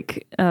was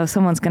like, oh,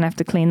 someone's going to have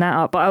to clean that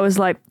up. But I was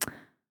like,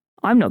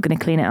 I'm not going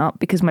to clean it up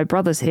because my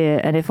brother's here.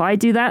 And if I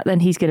do that, then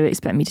he's going to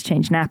expect me to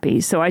change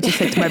nappies. So I just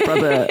said to my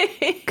brother,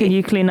 can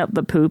you clean up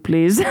the poo,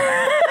 please?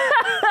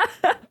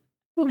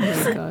 Oh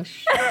my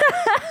gosh.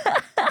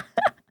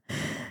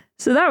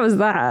 So that was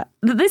that.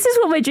 This is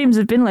what my dreams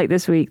have been like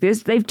this week.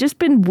 They've just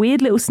been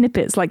weird little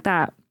snippets like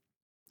that.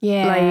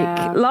 Yeah.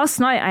 Like last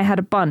night I had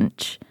a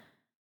bunch.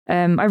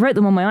 I wrote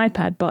them on my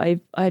iPad, but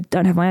I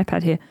don't have my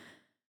iPad here.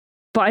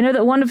 But I know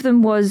that one of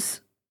them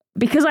was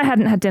because I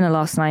hadn't had dinner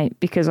last night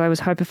because I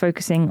was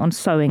hyper-focusing on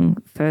sewing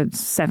for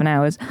 7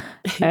 hours.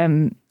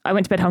 I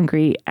went to bed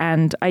hungry,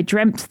 and I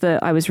dreamt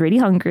that I was really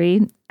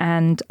hungry,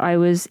 and I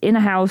was in a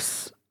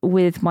house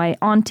with my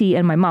auntie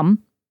and my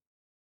mum.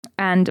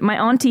 And my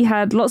auntie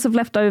had lots of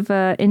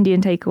leftover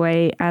Indian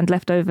takeaway and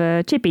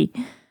leftover chippy.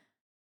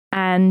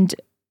 And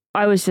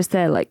I was just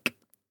there like,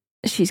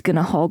 she's going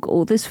to hog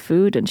all this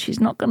food and she's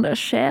not going to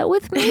share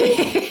with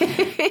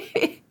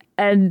me.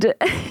 And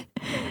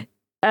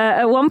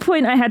at one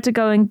point I had to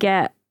go and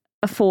get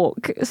a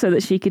fork so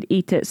that she could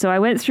eat it. So I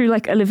went through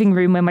like a living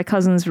room where my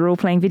cousins were all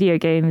playing video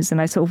games, and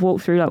I sort of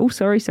walked through like, oh,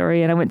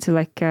 sorry. And I went to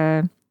like,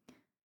 I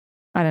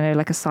don't know,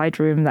 like a side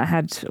room that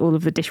had all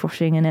of the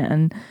dishwashing in it.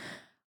 And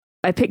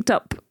I picked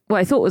up what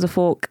I thought was a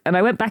fork, and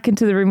I went back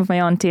into the room with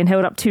my auntie and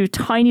held up 2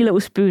 tiny little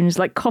spoons,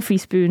 like coffee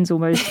spoons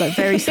almost, like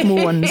very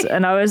small ones.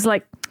 And I was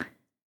like,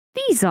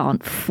 these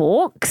aren't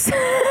forks.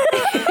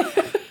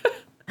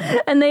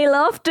 And they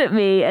laughed at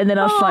me, and then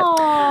I was like,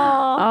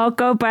 I'll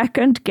go back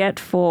and get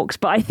forks.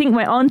 But I think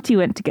my auntie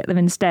went to get them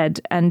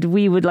instead, and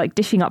we were like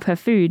dishing up her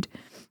food.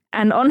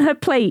 And on her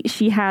plate,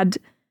 she had,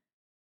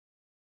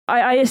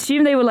 I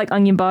assume they were like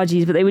onion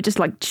bhajis, but they were just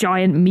like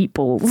giant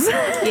meatballs.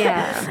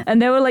 Yeah.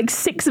 And there were like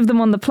 6 of them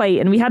on the plate,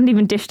 and we hadn't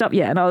even dished up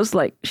yet. And I was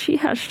like, she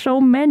has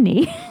so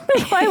many.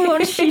 Why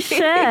won't she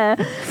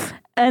share?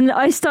 And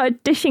I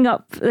started dishing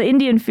up the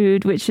Indian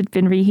food, which had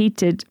been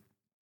reheated.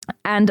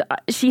 And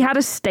she had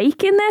a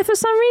steak in there for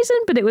some reason,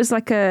 but it was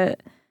like it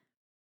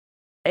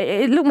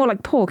looked more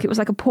like pork. It was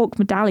like a pork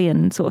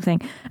medallion sort of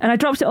thing. And I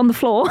dropped it on the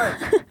floor.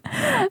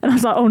 And I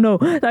was like, oh no.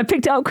 And I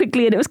picked it up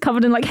quickly, and it was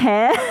covered in like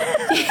hair.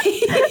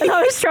 And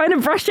I was trying to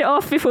brush it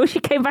off before she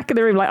came back in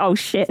the room, like, oh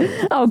shit.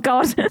 Oh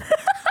God. And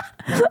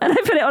I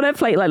put it on her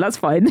plate, like, that's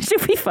fine.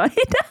 She'll be fine.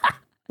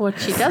 What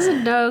she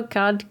doesn't know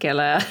can't kill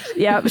her.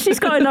 Yeah, she's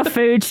got enough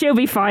food. She'll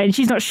be fine.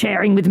 She's not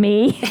sharing with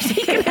me.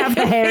 She can have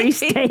the hairy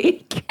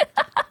steak.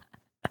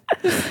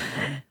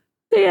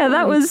 Yeah,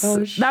 that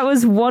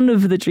was one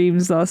of the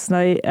dreams last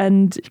night.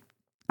 And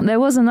there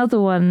was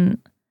another one,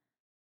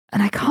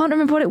 and I can't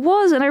remember what it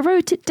was, and I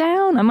wrote it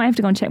down. I might have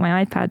to go and check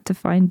my iPad to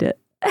find it.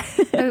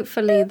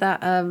 Hopefully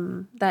that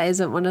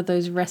isn't one of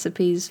those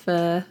recipes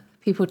for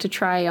people to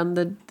try on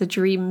the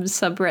dreams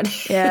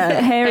subreddit.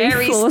 Yeah,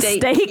 hairy floor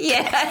steak.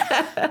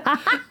 Yeah.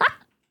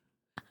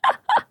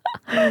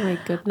 Oh my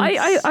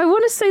goodness. I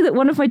want to say that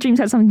one of my dreams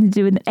had something to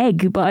do with an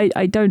egg, but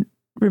I don't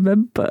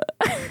remember.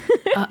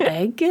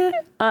 Egg?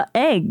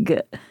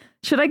 Egg.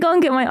 Should I go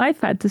and get my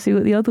iPad to see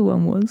what the other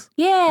one was?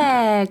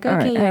 Yeah, go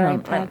get your hang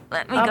on. iPad.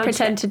 Let me I'll go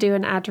pretend check. to do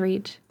an ad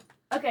read.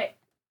 Okay.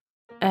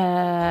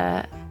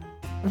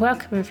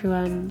 Welcome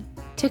everyone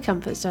to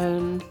Comfort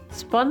Zone,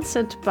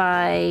 sponsored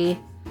by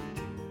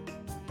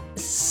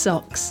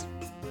Socks.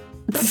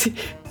 This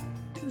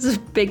is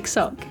Big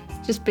Sock.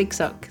 Just Big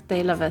Sock.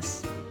 They love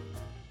us.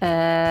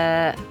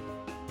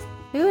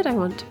 Who would I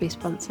want to be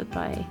sponsored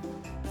by?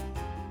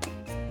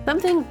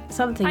 Something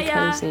Hiya.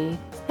 cozy.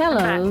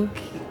 Hello.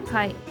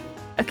 Hi.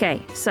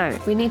 Okay, so.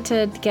 We need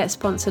to get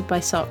sponsored by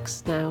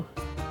Socks now.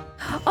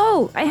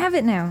 Oh, I have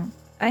it now.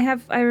 I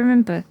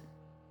remember.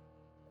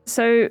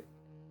 So,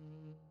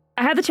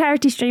 I had the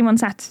charity stream on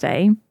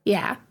Saturday,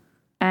 Yeah.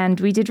 and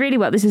we did really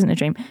well. This isn't a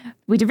dream.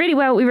 We did really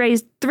well. We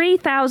raised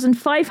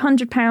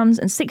 £3,500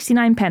 and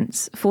 69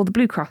 pence for the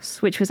Blue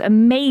Cross, which was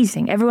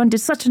amazing. Everyone did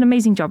such an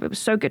amazing job. It was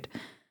so good.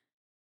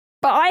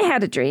 But I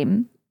had a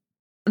dream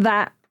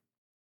that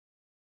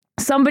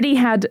somebody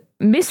had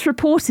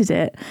misreported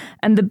it,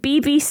 and the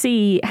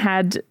BBC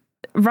had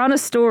run a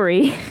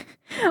story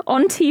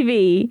on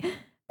TV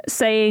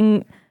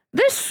saying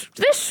this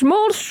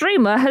small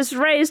streamer has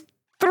raised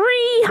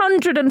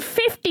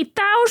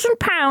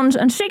 £350,000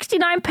 and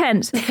 69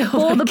 pence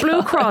for the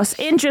Blue Cross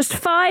in just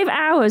 5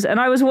 hours. And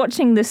I was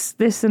watching this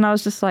and I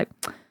was just like,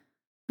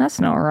 that's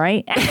not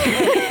right.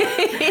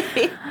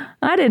 I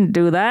didn't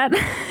do that.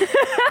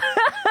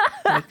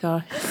 Oh my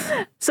gosh.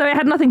 So it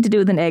had nothing to do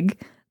with an egg.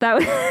 That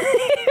was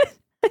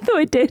I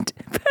thought it did.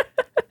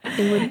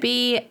 It would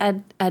be a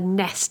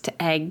nest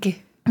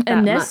egg. A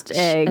nest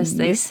egg, as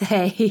they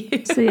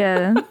say. So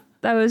yeah,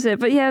 that was it.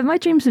 But yeah, my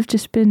dreams have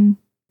just been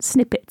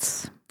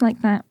snippets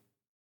like that.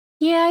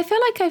 Yeah, I feel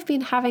like I've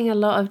been having a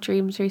lot of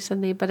dreams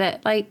recently, but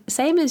it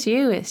same as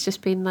you. It's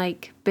just been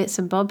like bits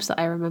and bobs that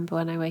I remember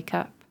when I wake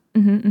up.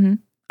 I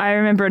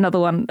remember another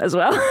one as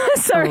well.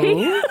 Sorry.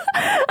 Oh.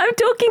 I'm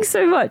talking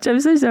so much. I'm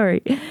so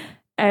sorry. Do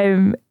you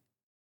want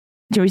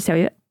me to tell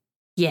you?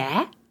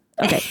 Yeah.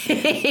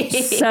 Okay.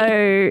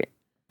 So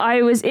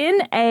I was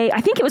in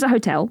I think it was a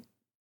hotel.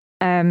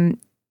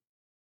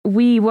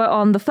 We were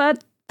on the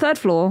third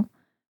floor,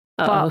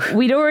 but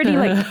we'd already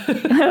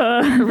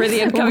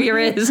really uncover your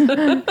ears.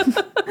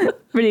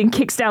 really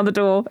kicks down the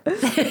door.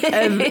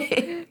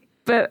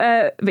 But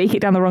he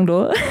kicked down the wrong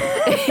door.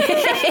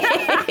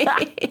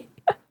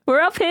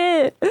 We're up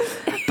here.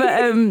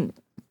 But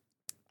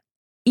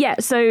yeah,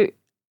 so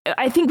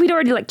I think we'd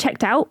already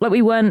checked out. Like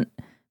we weren't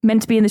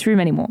meant to be in this room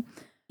anymore.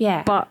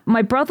 Yeah. But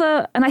my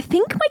brother, and I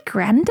think my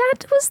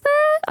granddad was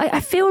there. I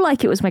feel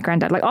like it was my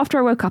granddad. Like after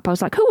I woke up, I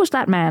was like, who was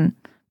that man?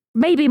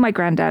 Maybe my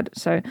granddad.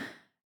 So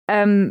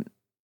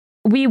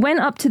we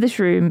went up to this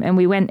room and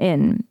we went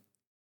in.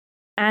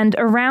 And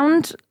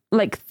around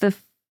I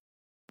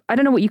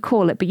don't know what you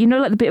call it, but you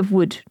know the bit of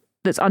wood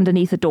that's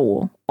underneath a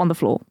door on the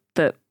floor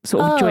that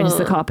sort of joins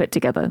the carpet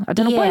together. I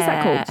don't know, what is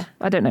that called?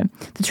 I don't know.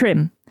 The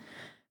trim.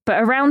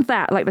 But around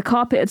that, the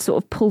carpet had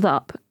sort of pulled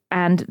up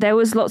and there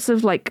was lots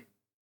of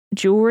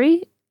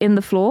jewelry in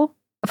the floor.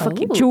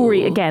 Fucking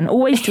jewelry again,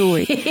 always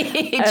jewelry.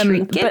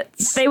 Trinkets. But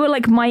they were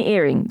like my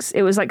earrings.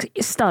 It was like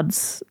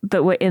studs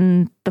that were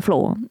in the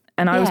floor.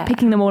 And I was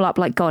picking them all up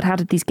like, God, how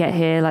did these get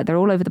here? Like they're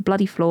all over the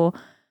bloody floor.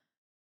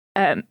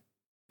 And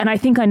I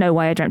think I know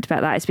why I dreamt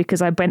about that. It's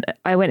because I went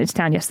into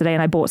town yesterday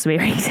and I bought some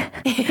earrings.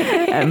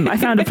 I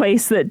found a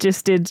place that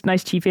just did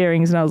nice cheap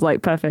earrings and I was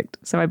like, perfect.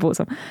 So I bought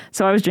some.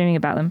 So I was dreaming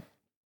about them.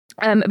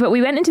 But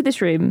we went into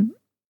this room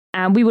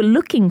and we were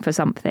looking for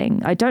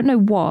something. I don't know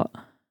what.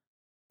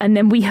 And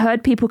then we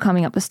heard people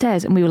coming up the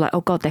stairs and we were like,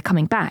 oh God, they're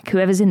coming back.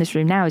 Whoever's in this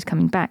room now is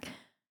coming back.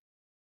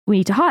 We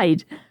need to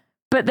hide.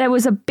 But there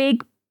was a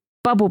big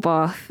bubble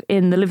bath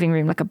in the living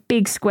room, like a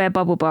big square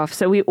bubble bath.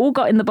 So we all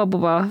got in the bubble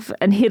bath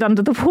and hid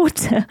under the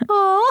water.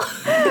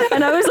 Oh.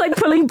 And I was like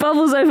pulling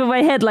bubbles over my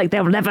head like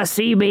they'll never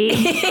see me.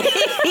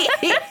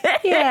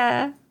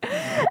 Yeah.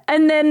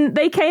 And then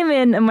they came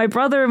in and my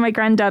brother and my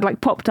granddad like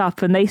popped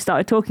up and they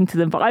started talking to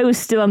them. But I was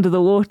still under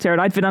the water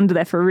and I'd been under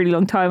there for a really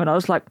long time. And I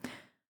was like,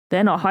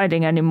 they're not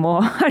hiding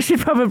anymore. I should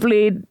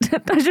probably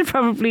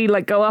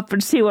like go up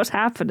and see what's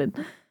happening.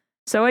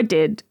 So I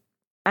did.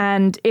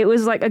 And it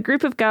was like a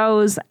group of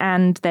girls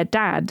and their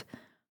dad.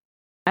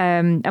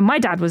 And my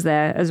dad was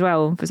there as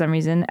well for some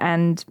reason.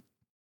 And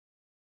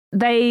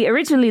they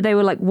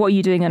were like, what are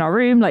you doing in our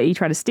room? Like, are you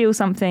trying to steal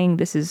something?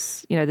 This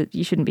is, that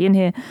you shouldn't be in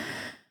here.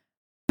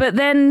 But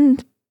then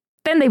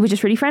they were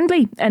just really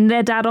friendly and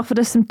their dad offered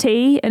us some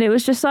tea and it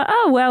was just like,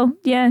 oh, well,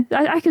 yeah,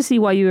 I can see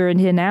why you were in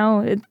here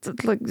now.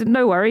 It's like,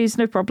 no worries,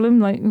 no problem.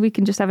 Like, we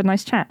can just have a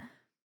nice chat.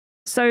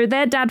 So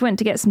their dad went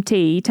to get some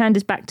tea, he turned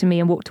his back to me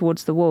and walked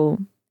towards the wall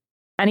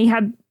and he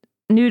had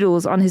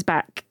noodles on his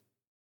back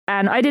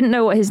and I didn't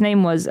know what his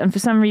name was. And for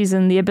some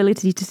reason, the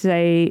ability to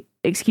say,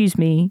 excuse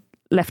me,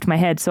 left my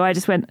head. So I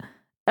just went,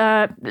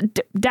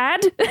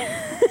 Dad?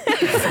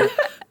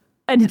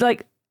 And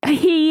like,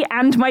 he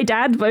and my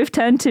dad both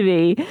turned to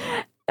me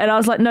and I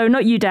was like, no,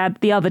 not you, Dad,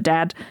 the other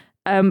dad.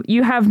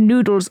 You have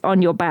noodles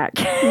on your back.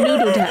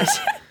 Noodle Dad.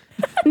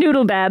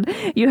 Noodle Dad,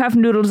 you have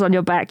noodles on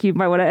your back. You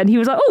might want to. And he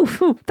was like,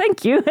 oh,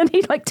 thank you. And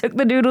he like took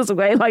the noodles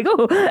away like,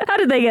 oh, how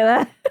did they get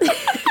there?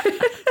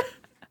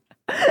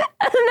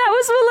 And that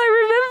was all I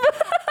remember.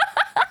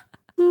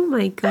 Oh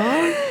my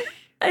God.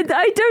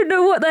 I don't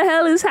know what the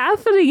hell is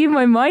happening in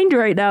my mind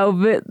right now,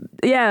 but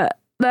yeah,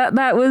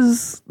 that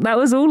was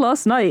all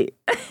last night.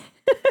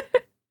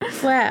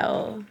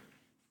 Well,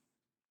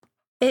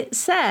 it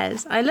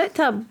says, I looked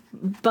up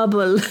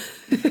bubble.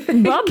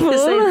 Bubble?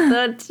 Because I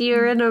thought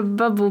you're in a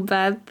bubble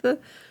bath.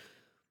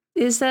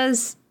 It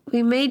says,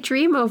 we may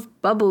dream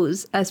of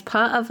bubbles as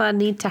part of our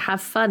need to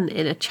have fun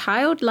in a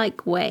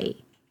childlike way.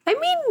 I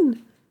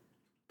mean,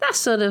 that's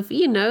sort of,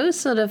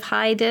 sort of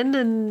hiding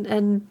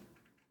and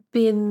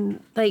being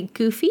like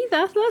goofy.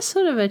 That's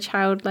sort of a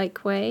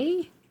childlike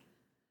way.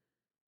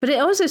 But it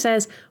also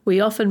says,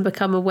 we often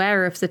become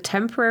aware of the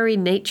temporary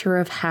nature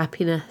of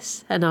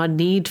happiness and our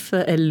need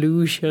for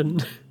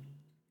illusion.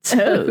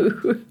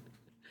 So,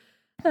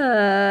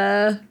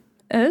 our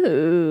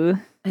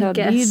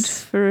need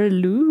for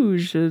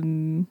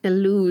illusion.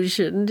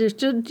 Illusion.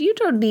 You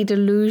don't need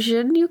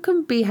illusion. You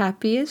can be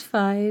happy. It's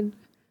fine.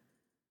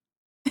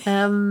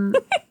 And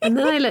then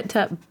I looked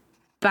up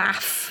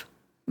bath.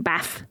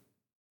 Bath.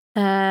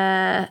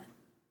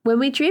 When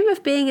we dream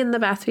of being in the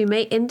bath, we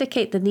may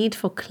indicate the need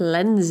for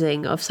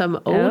cleansing of some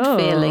old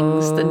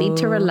feelings, the need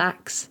to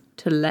relax,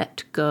 to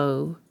let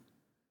go.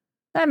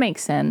 That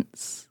makes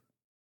sense.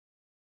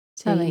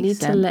 So you need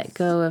to let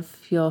go of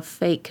your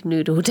fake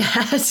noodle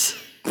dad.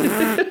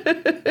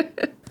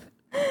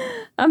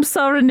 I'm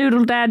sorry,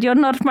 noodle dad. You're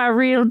not my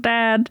real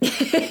dad.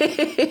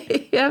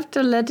 You have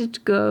to let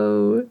it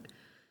go.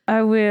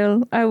 I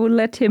will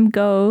let him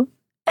go.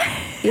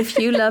 If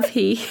you love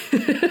he.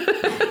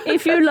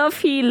 If you love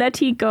he, let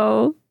he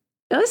go.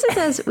 It also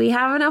says we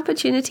have an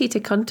opportunity to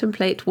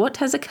contemplate what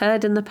has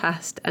occurred in the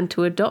past and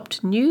to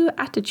adopt new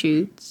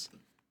attitudes.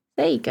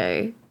 There you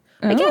go.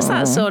 I guess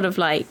that's sort of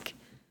like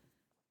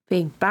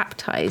being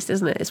baptized,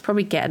 isn't it? It's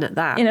probably getting at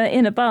that.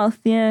 In a bath,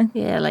 yeah.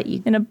 Yeah, like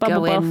you in a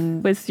bubble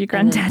bath with your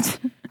granddad.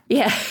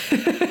 Yeah.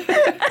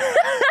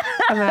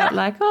 I'm out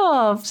like,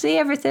 see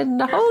everything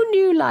in a whole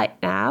new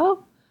light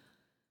now.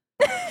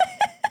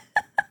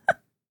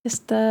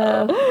 Just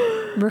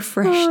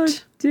refreshed. Oh,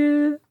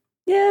 dear.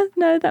 Yeah,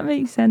 no, that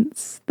makes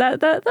sense.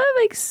 That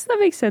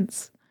makes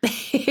sense.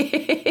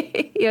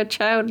 Your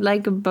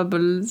childlike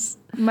bubbles.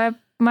 My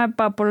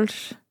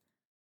bubbles.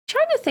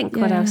 Trying to think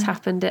what else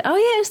happened. Oh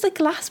yeah, it was the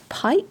glass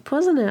pipe,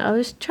 wasn't it? I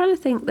was trying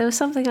to think. There was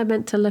something I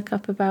meant to look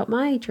up about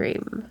my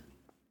dream.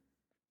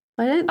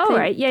 I don't think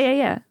right.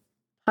 Yeah.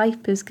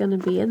 pipe is going to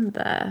be in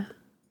there.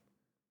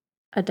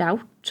 I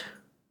doubt.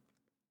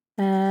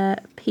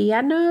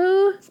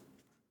 Piano.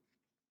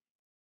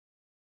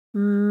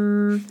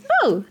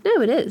 Oh,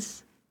 no, it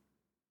is.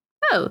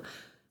 Oh,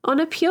 on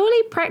a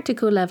purely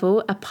practical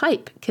level, a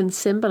pipe can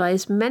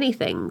symbolize many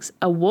things.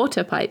 A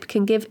water pipe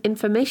can give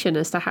information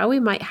as to how we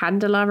might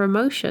handle our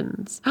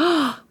emotions.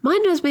 Oh,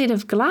 mine was made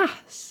of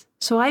glass.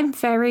 So I'm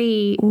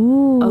very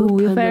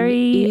open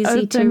very and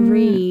easy to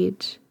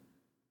read.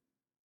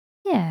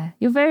 Yeah,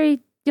 you're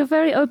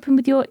very open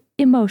with your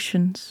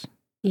emotions.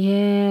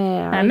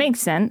 Yeah. That makes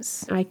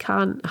sense. I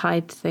can't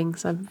hide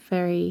things. I'm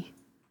very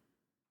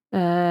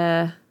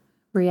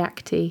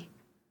reacty.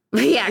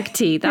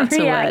 Reacty, that's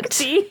a word.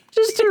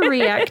 Just a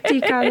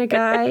reacty kind of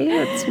guy.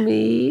 That's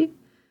me.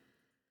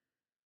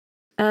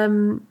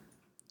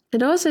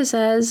 It also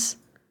says,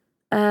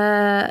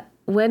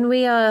 when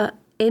we are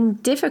in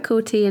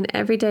difficulty in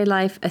everyday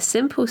life, a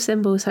simple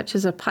symbol such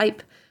as a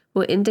pipe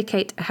will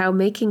indicate how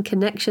making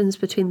connections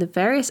between the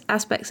various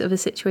aspects of a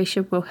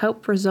situation will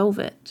help resolve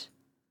it.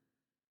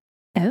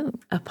 Oh.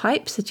 A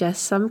pipe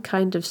suggests some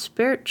kind of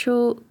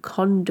spiritual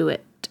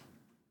conduit.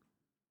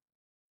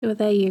 Oh,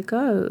 there you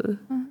go.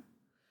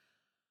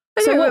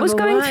 So what was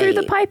going through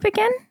the pipe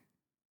again?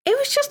 It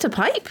was just a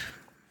pipe.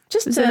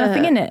 Was there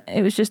nothing in it?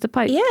 It was just a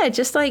pipe. Yeah,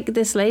 just like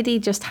this lady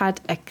just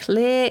had a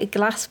clear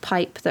glass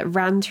pipe that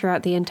ran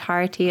throughout the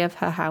entirety of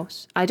her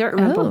house. I don't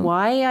remember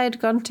why I'd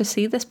gone to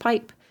see this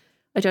pipe.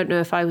 I don't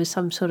know if I was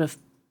some sort of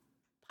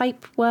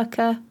pipe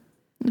worker.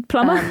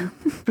 Plumber?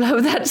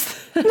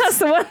 That's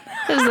the one.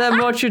 As they're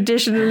more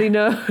traditionally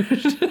known.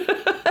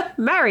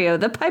 Mario,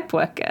 the pipe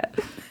worker.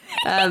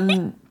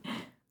 But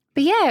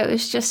yeah, it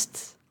was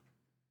just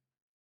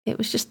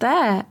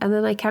there. And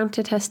then I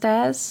counted her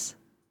stairs.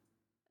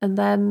 And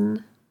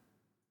then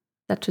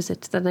that was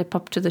it. Then I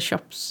popped to the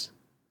shops.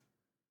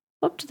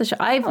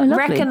 I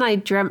reckon I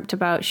dreamt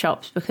about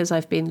shops because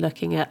I've been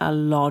looking at a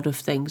lot of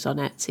things on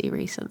Etsy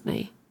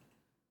recently.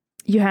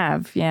 You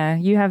have, yeah.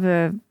 You have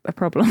a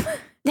problem.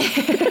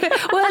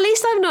 Well, at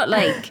least I'm not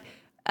like...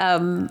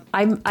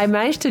 I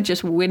managed to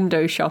just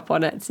window shop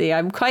on Etsy.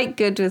 I'm quite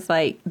good with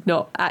like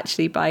not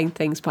actually buying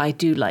things, but I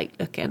do like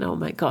looking. Oh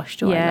my gosh,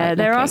 do I like looking?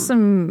 There are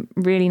some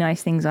really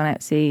nice things on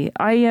Etsy.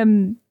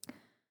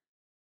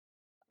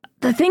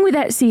 The thing with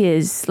Etsy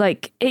is,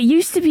 like, it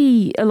used to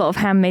be a lot of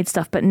handmade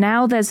stuff, but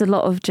now there's a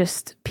lot of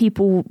just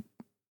people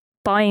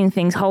buying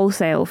things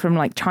wholesale from,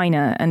 like,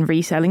 China and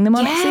reselling them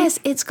on Etsy. Yes,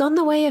 it's gone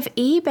the way of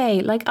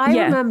eBay. Like,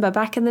 I remember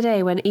back in the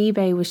day when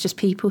eBay was just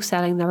people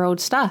selling their old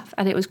stuff,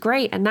 and it was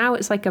great. And now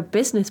it's like a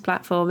business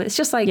platform. It's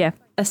just like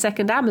a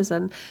second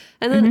Amazon.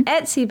 And then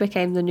Etsy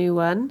became the new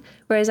one,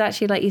 whereas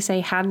actually, like you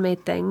say,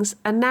 handmade things.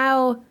 And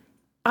now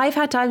I've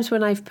had times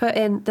when I've put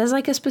in, there's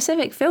like a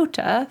specific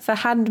filter for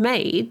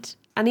handmade.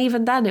 And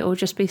even then, it will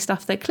just be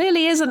stuff that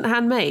clearly isn't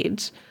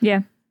handmade.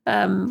 Yeah.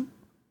 And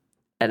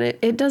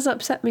it does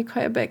upset me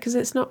quite a bit because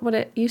it's not what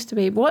it used to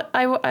be.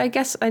 I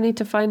guess I need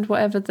to find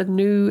whatever the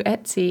new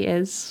Etsy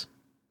is.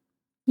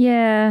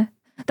 Yeah.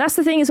 That's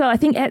the thing as well. I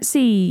think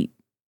Etsy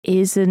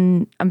is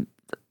we're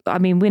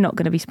not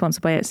going to be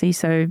sponsored by Etsy,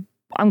 so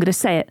I'm going to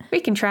say it. We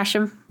can trash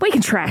them.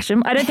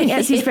 I don't think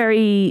Etsy's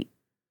very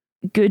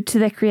good to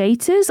their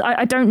creators.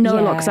 I don't know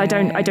a lot because I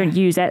don't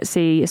use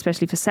Etsy,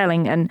 especially for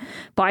selling,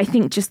 but I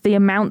think just the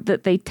amount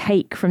that they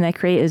take from their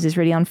creators is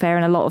really unfair,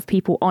 and a lot of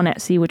people on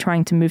Etsy were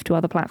trying to move to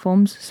other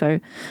platforms.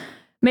 So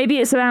maybe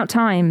it's about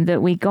time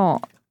that we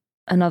got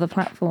another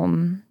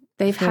platform.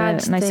 They've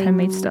had nice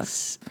handmade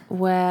stuff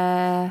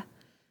where,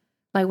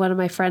 like, one of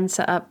my friends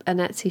set up an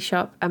Etsy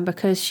shop, and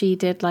because she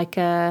did like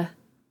a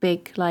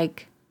big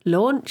like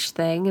launch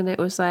thing, and it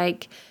was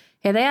like,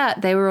 here they are.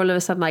 They were all of a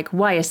sudden like,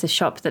 why is this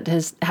shop that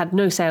has had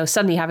no sales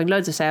suddenly having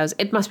loads of sales?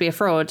 It must be a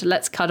fraud.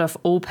 Let's cut off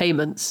all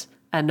payments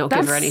and not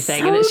give her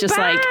anything. So and it's just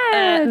bad.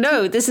 like,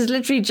 no, this is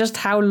literally just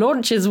how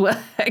launches work.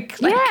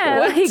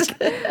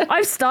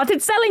 I've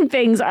started selling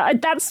things.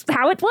 That's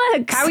how it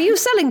works. How are you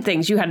selling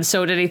things? You hadn't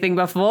sold anything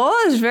before.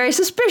 It's very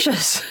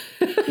suspicious.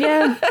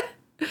 Yeah.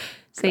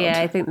 So yeah,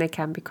 I think they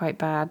can be quite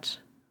bad.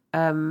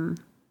 But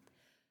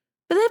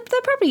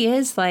there probably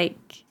is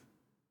like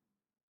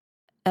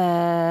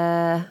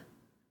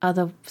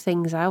other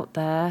things out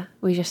there.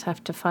 We just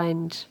have to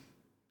find,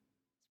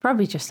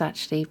 probably just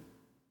actually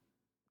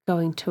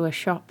going to a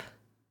shop.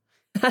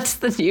 That's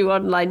the new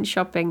online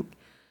shopping,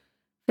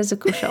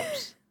 physical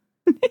shops.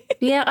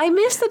 Yeah, I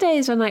miss the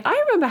days when, like, I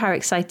remember how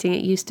exciting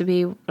it used to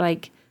be,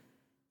 like,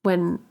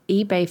 when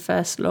eBay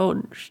first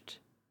launched.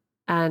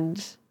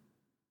 And,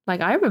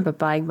 like, I remember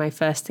buying my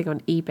first thing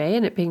on eBay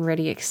and it being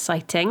really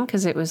exciting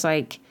because it was,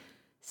 like,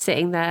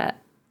 sitting there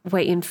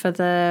waiting for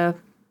the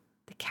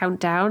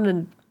countdown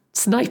and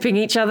sniping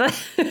each other.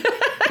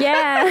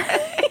 Yeah.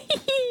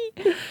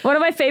 One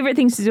of my favorite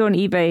things to do on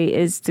eBay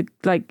is to,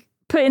 like,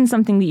 put in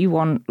something that you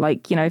want.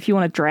 Like, you know, if you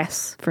want a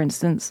dress, for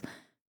instance,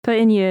 put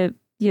in your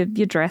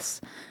dress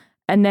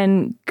and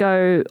then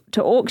go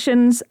to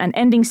auctions and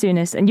ending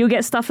soonest, and you'll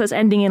get stuff that's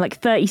ending in like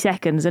 30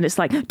 seconds. And it's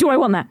like, do I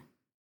want that?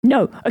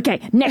 No. Okay,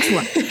 next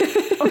one.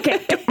 Okay,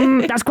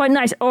 that's quite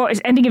nice. Oh,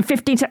 it's ending in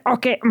 15 seconds.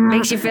 Okay.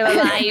 Makes you feel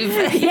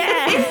alive.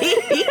 Yeah.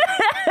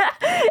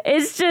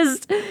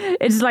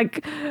 It's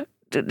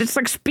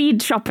like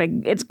speed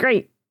shopping. It's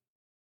great.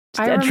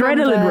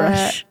 Adrenaline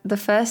rush. The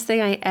first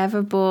thing I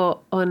ever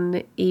bought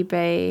on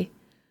eBay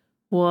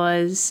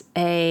was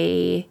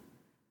a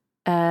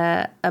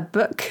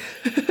book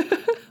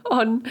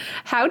on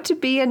how to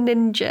be a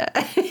ninja.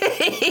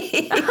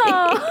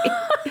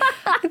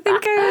 I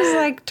think I was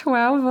like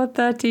 12 or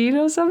 13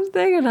 or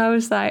something, and I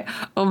was like,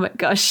 oh my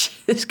gosh,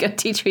 this is going to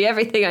teach me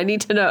everything I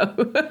need to know.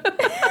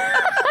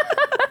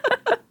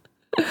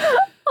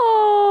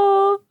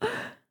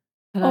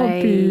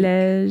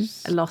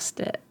 Bless. I lost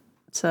it.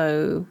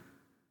 So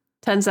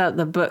turns out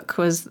the book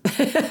was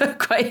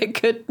quite a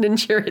good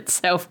ninja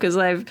itself, because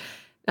I've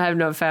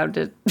not found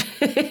it.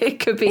 It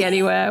could be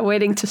anywhere,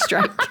 waiting to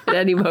strike at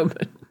any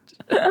moment.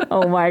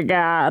 Oh my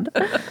God.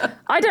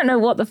 I don't know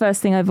what the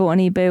first thing I bought on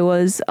eBay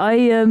was.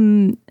 I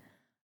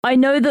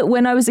know that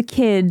when I was a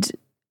kid,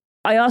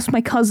 I asked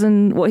my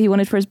cousin what he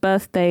wanted for his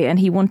birthday, and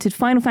he wanted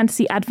Final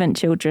Fantasy Advent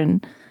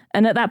Children.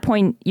 And at that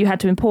point, you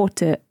had to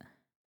import it.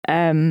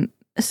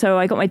 So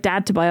I got my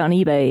dad to buy it on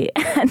eBay.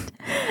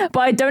 But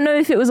I don't know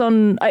if it was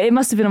on... It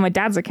must have been on my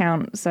dad's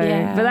account. So,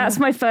 yeah. But that's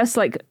my first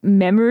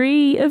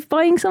memory of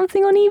buying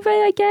something on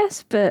eBay, I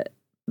guess. But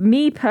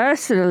me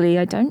personally,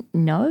 I don't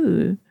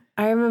know.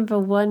 I remember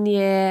one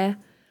year,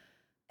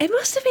 it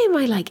must have been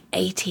my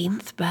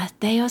 18th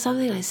birthday or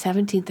something,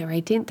 17th or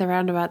 18th,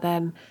 around about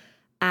then.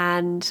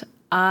 And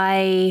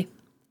I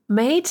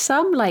made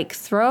some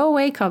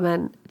throwaway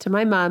comment to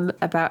my mum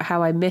about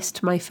how I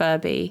missed my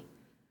Furby.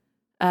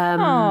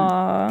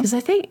 Because I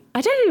think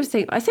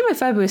my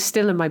Furby was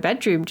still in my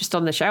bedroom, just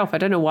on the shelf. I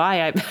don't know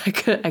why. I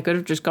could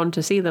have just gone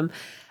to see them.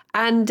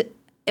 And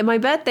my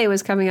birthday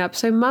was coming up,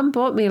 so Mum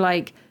bought me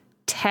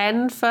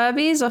 10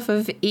 Furbies off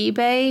of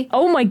eBay.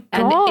 Oh my God.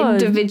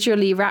 And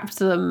individually wrapped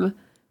them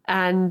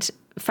and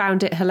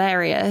found it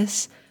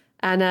hilarious.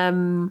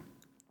 And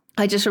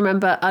I just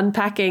remember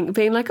unpacking,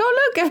 being like,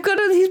 oh, look, I've got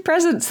all these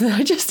presents. And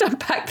I just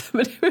unpacked them,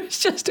 and it was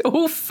just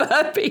all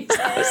Furbies.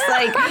 I was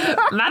like,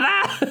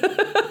 Mother!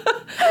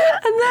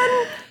 And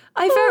then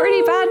I felt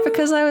really bad,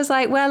 because I was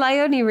like, well, I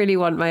only really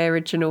want my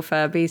original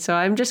Furby, so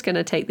I'm just going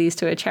to take these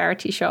to a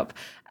charity shop.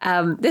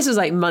 This was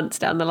months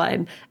down the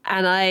line,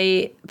 and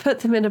I put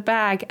them in a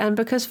bag. And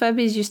because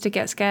Furbies used to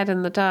get scared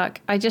in the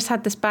dark, I just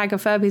had this bag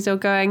of Furbies all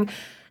going,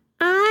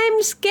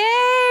 I'm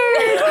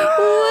scared.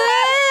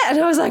 What? And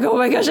I was like, oh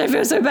my gosh, I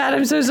feel so bad.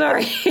 I'm so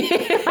sorry.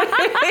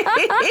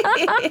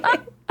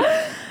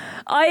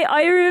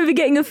 I remember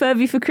getting a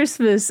Furby for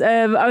Christmas.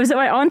 I was at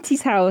my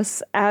auntie's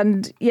house,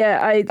 and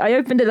I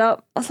opened it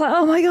up. I was like,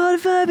 oh my God, a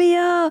Furby,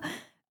 yeah.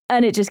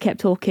 And it just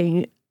kept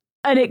talking.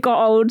 And it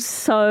got old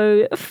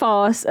so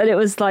fast, and it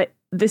was like,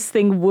 this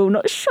thing will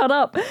not shut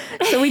up.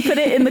 So we put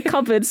it in the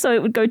cupboard so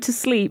it would go to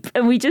sleep,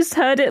 and we just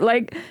heard it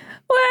I'm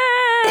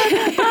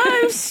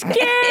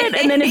scared.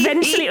 And then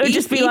eventually it would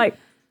just be like...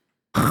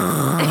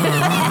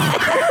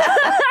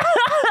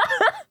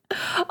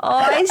 Oh,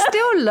 I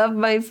still love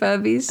my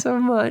Furbies so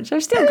much.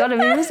 I've still got him.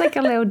 He was like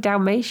a little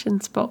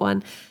Dalmatian spot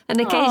one. And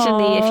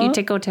occasionally, if you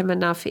tickled him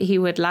enough, he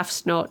would laugh,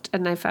 snort,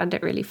 and I found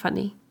it really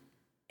funny.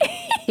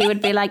 He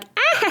would be like,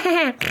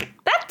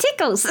 that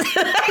tickles.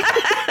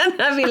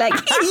 And I'd be like,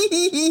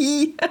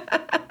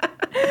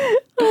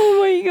 oh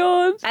my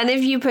God. And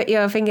if you put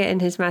your finger in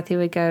his mouth, he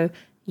would go,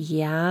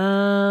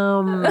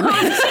 yum.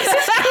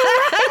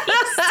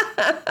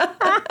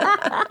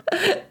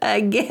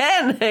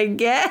 Again.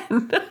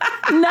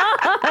 No.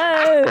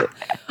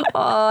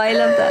 Oh, I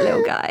love that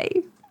little guy.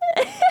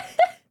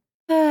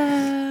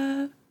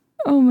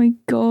 Oh my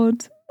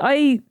God.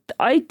 I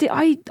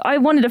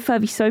wanted a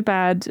Furby so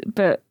bad,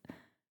 but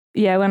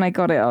yeah, when I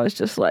got it, I was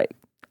just like,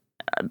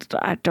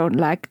 I don't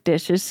like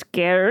this. It's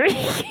scary.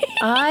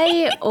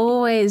 I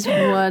always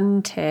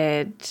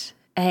wanted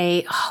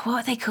what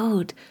are they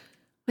called?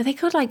 Were they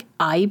called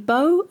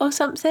Aibo or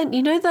something?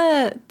 You know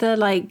the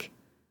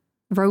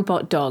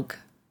robot dog?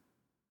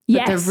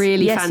 Yes. The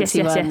really yes, fancy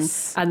yes, yes, one.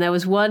 yes. And there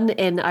was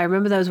I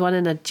remember there was one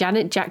in a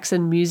Janet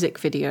Jackson music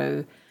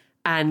video.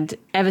 And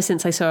ever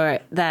since I saw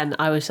it then,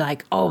 I was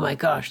like, oh my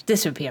gosh,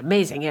 this would be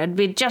amazing. It would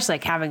be just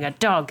like having a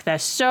dog. They're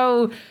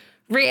so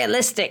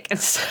realistic. And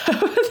so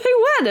they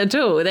weren't at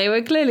all. They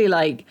were clearly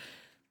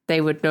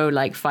they would know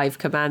 5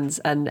 commands,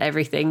 and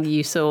everything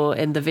you saw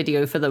in the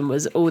video for them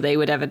was all they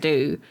would ever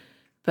do.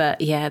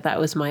 But yeah, that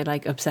was my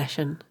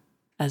obsession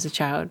as a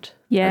child.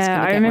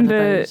 Yeah, I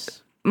remember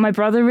my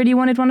brother really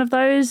wanted one of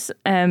those,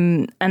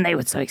 and they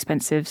were so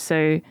expensive.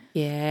 So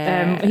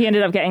yeah, he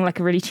ended up getting a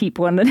really cheap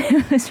one, and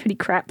it was really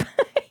crap.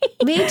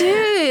 Me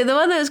too. The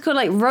one that was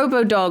called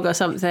Robo Dog or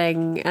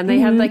something, and they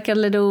had a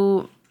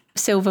little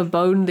silver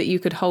bone that you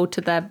could hold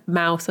to their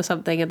mouth or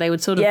something, and they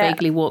would sort of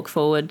vaguely walk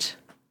forward.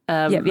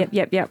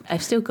 Yep.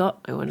 I've still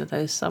got one of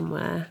those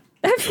somewhere.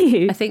 Have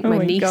you? I think my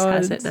niece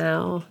has it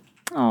now.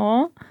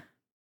 Aw.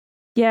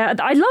 Yeah,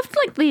 I loved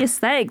the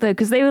aesthetic though,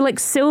 because they were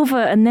silver,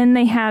 and then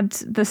they had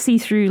the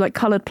see-through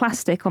coloured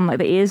plastic on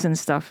the ears and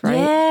stuff, right?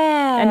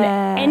 Yeah.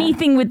 And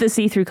anything with the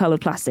see-through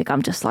coloured plastic,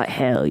 I'm just like,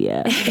 hell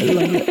yeah, I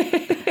love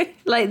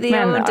it.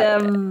 The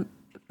old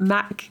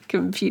Mac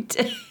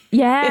computer.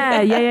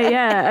 Yeah.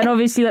 And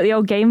obviously the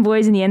old Game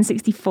Boys and the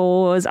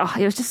N64s. Oh,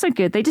 it was just so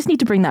good. They just need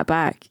to bring that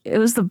back. It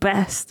was the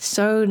best.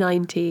 So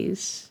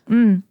 90s.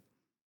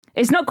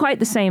 It's not quite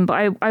the same,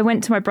 but I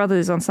went to my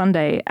brother's on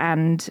Sunday,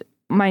 and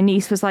my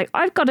niece was like,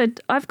 I've got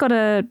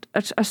a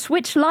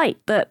Switch Lite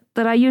that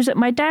I use at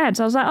my dad's.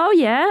 I was like, oh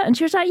yeah, and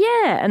she was like,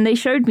 yeah, and they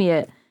showed me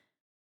it,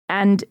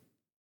 and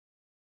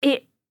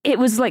it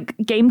was like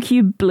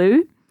GameCube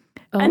blue,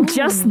 and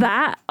just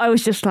that, I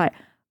was just like,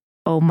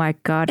 oh my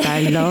god,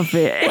 I love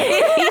it.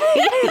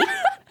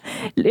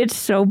 It's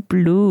so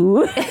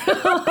blue.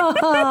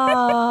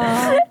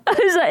 I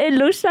was like, it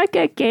looks like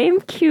a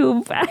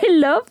GameCube. I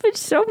love it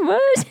so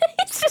much.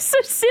 It's just so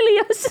silly.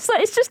 I was just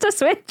like, it's just a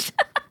Switch.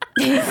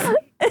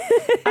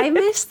 I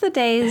miss the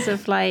days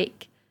of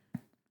like,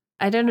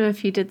 I don't know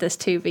if you did this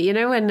too, but you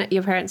know when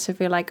your parents would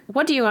be like,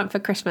 what do you want for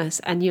Christmas?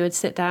 And you would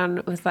sit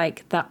down with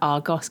like the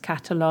Argos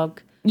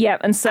catalogue. Yeah,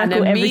 and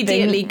circle and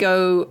immediately everything.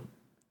 Go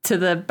to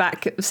the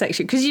back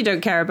section because you don't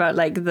care about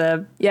like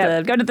the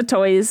go to the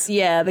toys.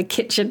 Yeah, the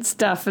kitchen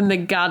stuff and the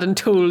garden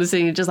tools,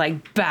 and you're just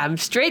like bam,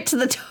 straight to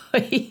the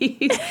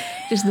toys.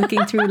 Just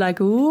looking through like,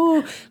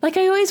 ooh, like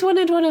I always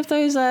wanted one of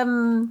those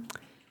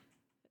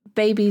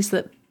babies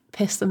that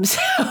piss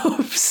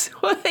themselves.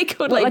 What are they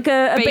called? What, like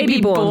a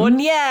baby born?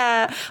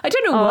 Yeah, I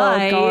don't know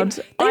why. God,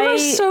 they were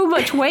so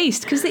much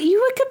waste because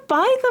you could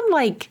buy them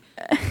like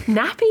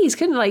nappies,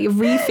 couldn't like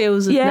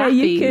refills of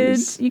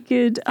nappies. You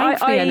could.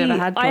 I never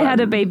had one. I had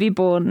a baby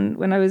born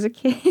when I was a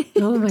kid.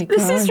 Oh my god,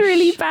 this is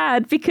really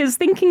bad because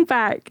thinking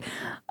back,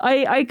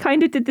 I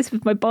kind of did this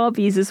with my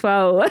Barbies as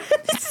well.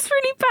 This is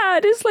really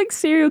bad. It's like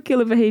serial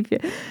killer behavior.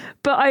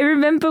 But I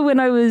remember when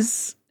I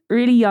was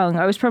really young,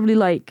 I was probably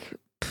like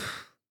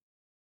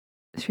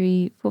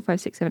 3, 4,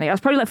 5, 6, 7, 8. I was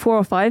probably like 4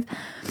 or 5.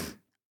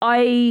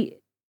 I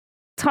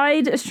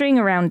tied a string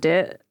around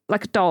it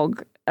like a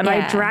dog, and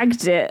I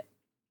dragged it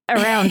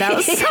around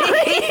outside.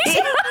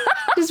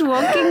 Just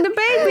walking the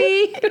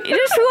baby.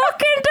 Just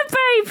walking the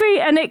baby,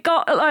 and it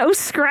got like little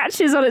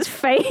scratches on its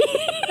face.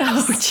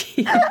 Oh,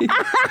 gee.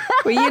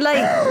 Were you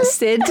like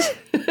Sid?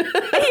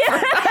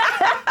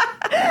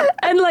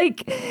 And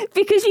like,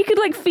 because you could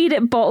like feed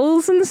it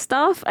bottles and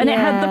stuff, and it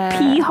had the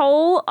pee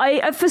hole.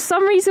 I for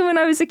some reason when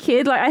I was a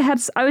kid, like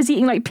I was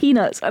eating like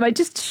peanuts, and I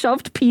just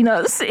shoved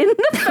peanuts in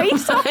the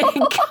face. Oh my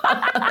God.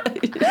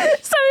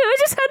 So I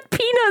just had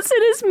peanuts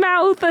in his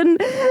mouth and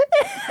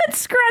had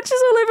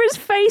scratches all over his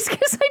face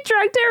because I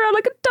dragged it around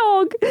like a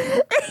dog.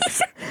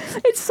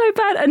 It's so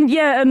bad.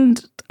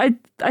 And I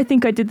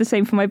think I did the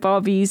same for my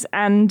Barbies,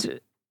 and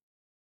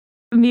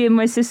me and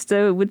my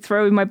sister would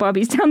throw my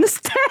Barbies down the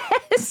stairs.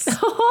 It's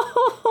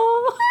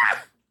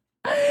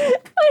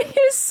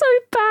so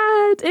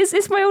bad.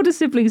 It's my older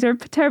siblings. They're a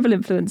terrible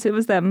influence. It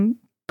was them,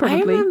 probably.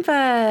 I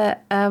remember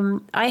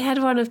I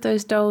had one of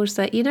those dolls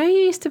that, you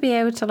used to be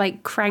able to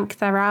like crank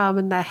their arm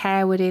and their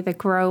hair would either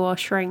grow or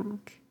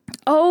shrink.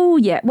 Oh,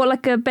 yeah. What,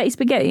 like a Betty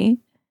Spaghetti?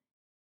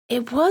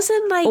 It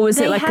wasn't like... Or was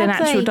it like an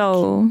actual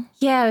doll?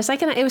 Yeah, it was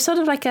like it was sort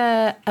of like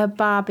a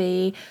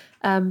Barbie,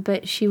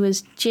 but she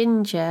was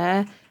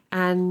ginger,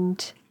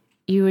 and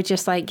you were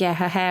just like, her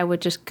hair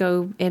would just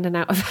go in and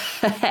out of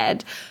her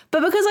head.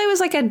 But because I was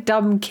like a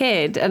dumb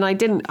kid, and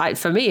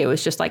for me, it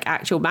was just like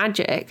actual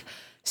magic.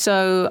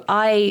 So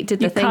I did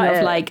the thing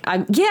of like,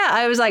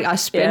 I was like, I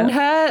spin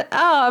her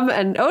arm,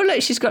 and oh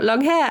look, she's got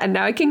long hair, and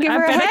now I can give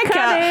her a haircut.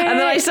 And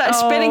then I started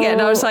spinning it,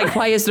 and I was like,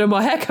 why is there no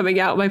more hair coming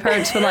out? My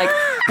parents were like,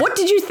 what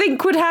did you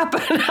think would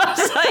happen? I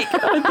was like,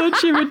 I thought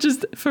she would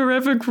just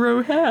forever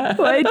grow hair.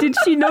 Why did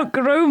she not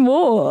grow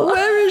more?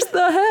 Where is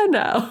the hair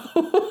now?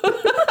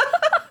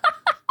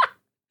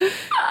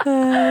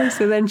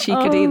 So then she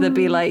could either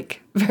be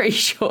like very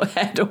short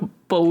haired or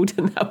bald,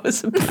 and that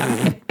was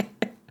about it.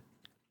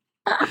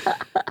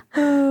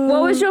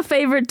 What was your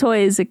favorite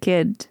toy as a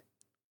kid?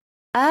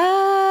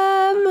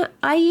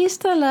 I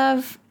used to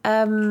love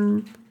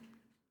I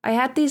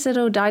had these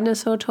little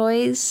dinosaur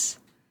toys,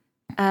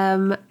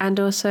 and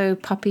also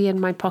Puppy in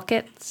My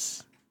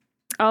Pockets.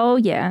 Oh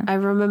yeah, I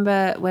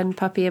remember when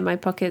Puppy in My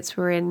Pockets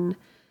were in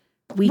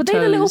Weetos. Were they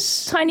the little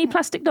tiny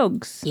plastic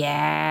dogs?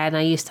 Yeah, and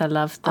I used to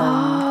love them.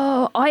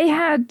 Oh, I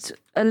had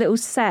a little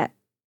set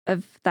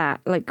of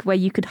that, like where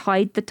you could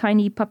hide the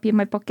tiny Puppy in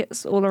My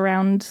Pockets all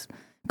around.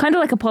 Kind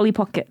of like a Polly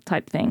Pocket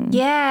type thing.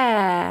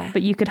 Yeah.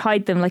 But you could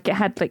hide them, like it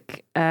had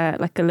like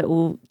a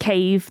little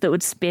cave that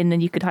would spin,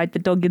 and you could hide the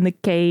dog in the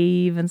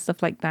cave and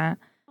stuff like that.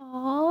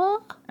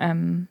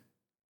 Aww.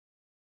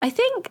 I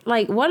think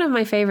like one of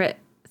my favorite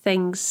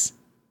things,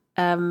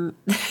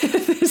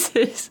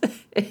 this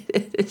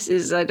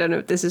is I don't know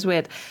if this is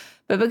weird,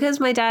 but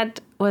because my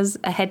dad was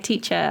a head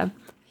teacher,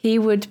 he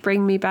would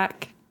bring me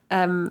back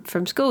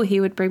from school, he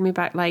would bring me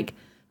back like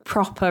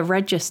proper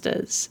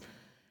registers.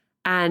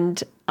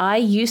 And I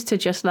used to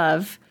just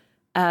love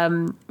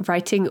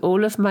writing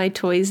all of my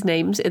toys'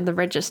 names in the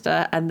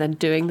register and then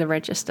doing the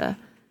register.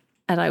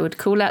 And I would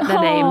call out their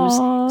names.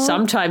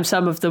 Sometimes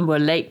some of them were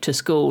late to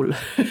school.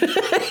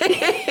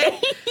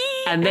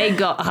 And they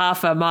got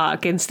half a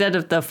mark instead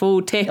of the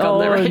full tick on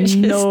the register.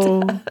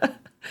 No.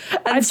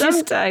 And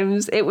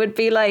sometimes it would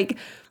be like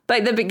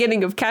the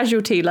beginning of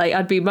Casualty, like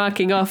I'd be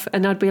marking off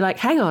and I'd be like,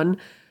 hang on,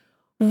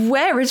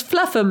 where is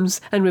Fluffums?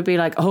 And we'd be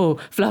like, oh,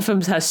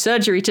 Fluffums has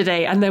surgery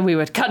today. And then we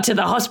would cut to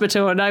the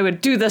hospital and I would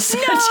do the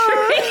surgery.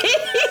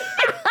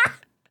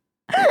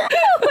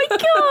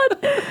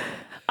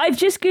 I've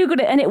just Googled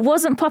it, and it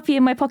wasn't Puppy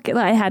in My Pocket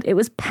that I had. It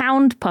was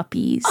Pound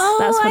Puppies. Oh,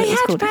 That's what I it was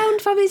had called.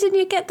 Pound Puppies, and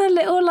you get the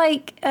little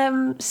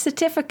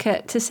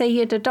certificate to say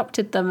you'd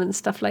adopted them and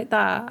stuff like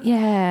that.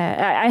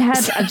 Yeah,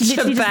 I've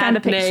literally just found a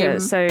bad picture. name,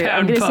 So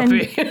I'm Pound going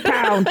to Puppy. send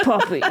Pound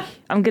Puppy.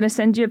 I'm going to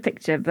send you a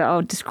picture, but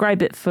I'll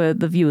describe it for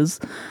the viewers.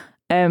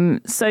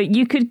 So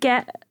you could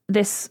get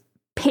this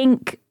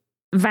pink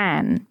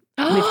van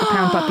with the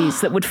Pound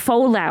Puppies that would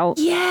fold out.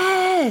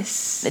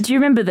 Yes. Do you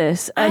remember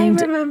this? I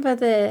remember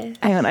this.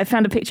 Hang on, I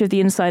found a picture of the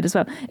inside as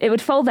well. It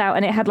would fold out,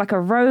 and it had like a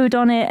road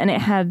on it, and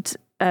it had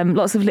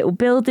lots of little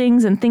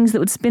buildings and things that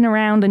would spin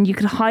around, and you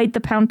could hide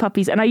the Pound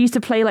Puppies. And I used to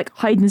play like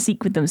hide and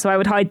seek with them, so I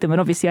would hide them, and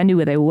obviously I knew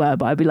where they were,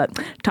 but I'd be like,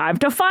 time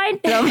to find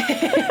them.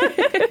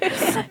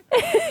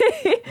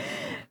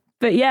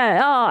 But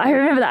yeah, I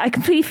remember that. I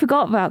completely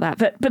forgot about that.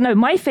 But no,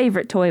 my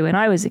favourite toy when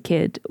I was a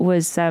kid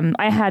was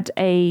I had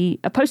a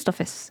post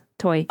office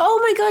toy. Oh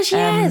my gosh,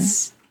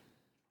 yes.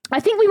 I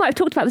think we might have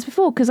talked about this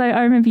before, because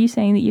I remember you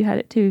saying that you had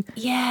it too.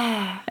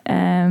 Yeah.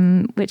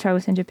 Which I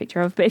will send you a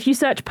picture of. But if you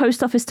search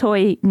post office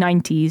toy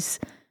 90s,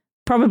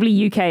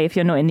 probably UK if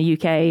you're not in the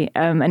UK,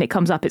 and it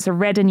comes up, it's a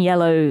red and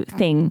yellow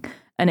thing,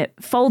 and it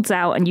folds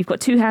out, and you've got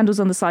two handles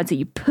on the sides that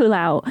you pull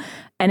out,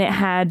 and it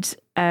had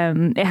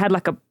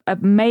like a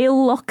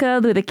mail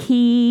locker with a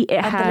key. It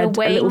had a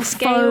little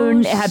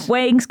phone. It had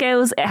weighing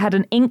scales. It had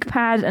an ink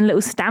pad and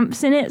little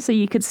stamps in it, so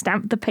you could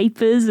stamp the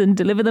papers and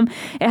deliver them.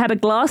 It had a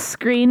glass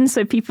screen,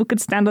 so people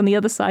could stand on the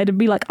other side and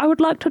be like, "I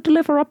would like to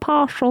deliver a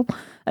parcel,"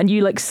 and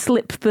you like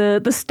slip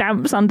the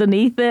stamps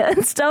underneath it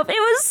and stuff. It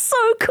was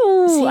so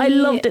cool. See, I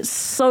loved it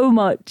so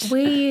much.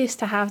 We used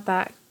to have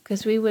that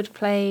because we would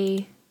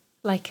play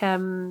like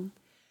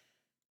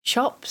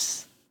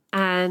shops.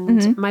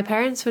 And my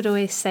parents would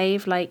always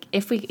save, like,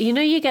 if we,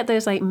 you get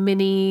those like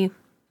mini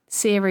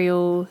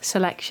cereal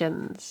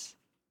selections.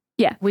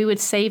 Yeah. We would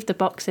save the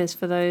boxes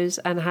for those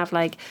and have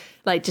like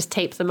just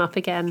tape them up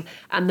again.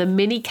 And the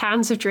mini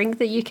cans of drink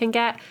that you can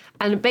get.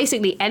 And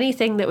basically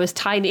anything that was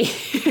tiny,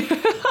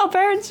 our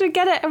parents would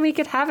get it and we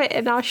could have it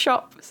in our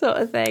shop sort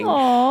of thing.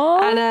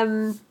 Aww.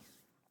 And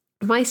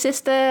my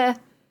sister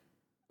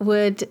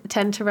would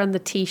tend to run the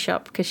tea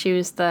shop because she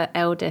was the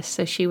eldest.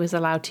 So she was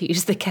allowed to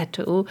use the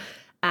kettle.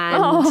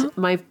 And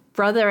my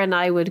brother and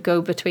I would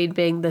go between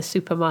being the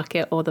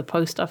supermarket or the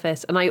post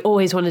office. And I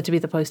always wanted to be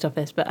the post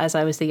office, but as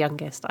I was the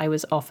youngest, I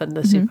was often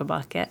the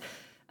supermarket.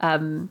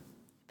 But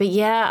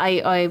yeah,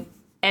 I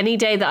any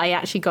day that I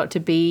actually got to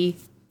be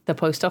the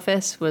post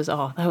office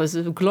that was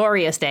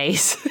glorious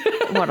days.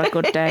 What a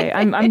good day.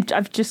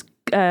 I've just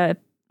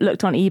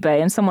looked on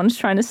eBay and someone's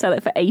trying to sell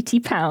it for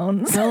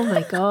 £80. Oh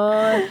my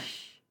gosh.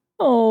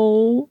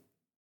 Oh.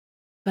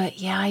 But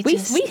yeah,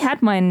 we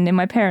had mine in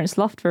my parents'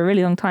 loft for a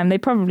really long time. They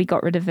probably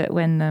got rid of it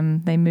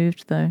when they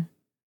moved, though.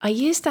 I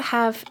used to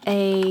have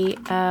a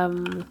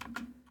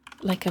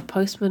like a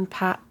postman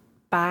pat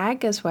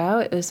bag as well.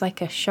 It was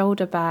like a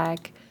shoulder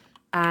bag,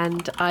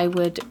 and I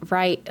would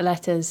write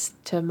letters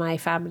to my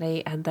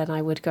family, and then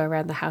I would go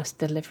around the house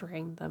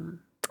delivering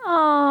them.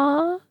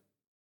 Aww.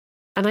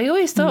 And I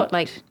always thought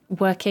like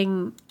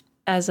working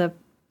as a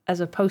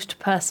post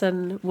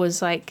person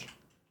was like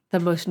the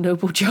most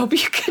noble job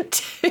you could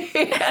do.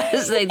 I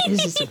was like,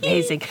 this is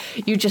amazing.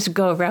 You just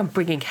go around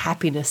bringing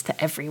happiness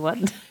to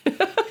everyone.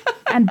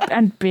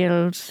 and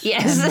bills.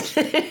 Yes.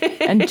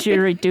 And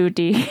jury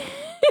duty.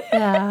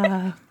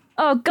 Yeah.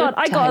 Oh, God,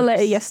 I got a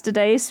letter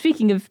yesterday.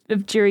 Speaking of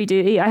jury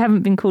duty, I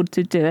haven't been called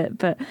to do it,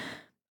 but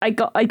I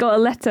got a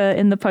letter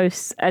in the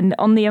post, and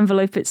on the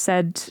envelope it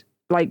said,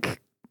 like,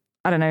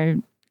 I don't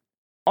know,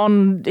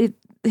 on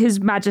His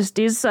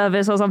Majesty's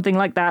service or something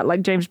like that,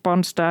 like James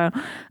Bond style.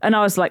 And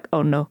I was like,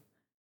 oh no,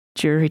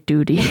 jury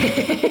duty.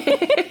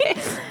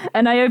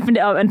 And I opened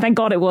it up, and thank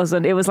God it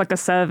wasn't. It was like a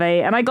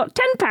survey, and I got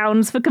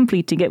 £10 for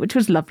completing it, which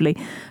was lovely.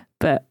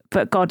 But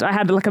God, I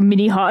had like a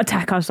mini heart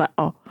attack. I was like,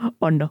 oh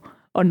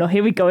no,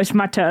 here we go, it's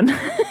my turn.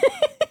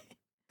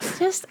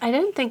 I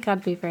don't think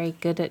I'd be very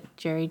good at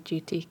jury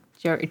duty.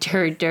 Jury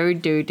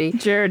duty.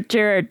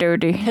 Jury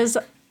duty. Because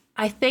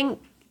I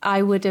think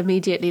I would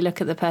immediately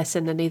look at the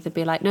person and either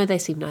be like, no, they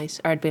seem nice,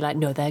 or I'd be like,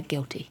 no, they're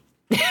guilty.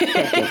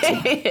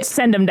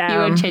 Send them down. You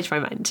won't change my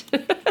mind.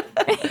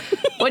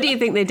 What do you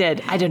think they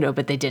did? I don't know,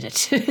 but they did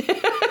it.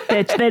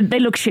 they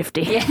look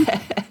shifty. Yeah.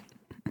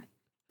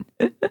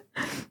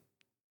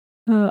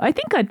 I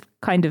think I'd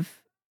kind of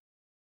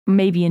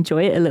maybe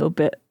enjoy it a little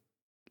bit.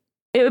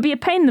 It would be a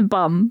pain in the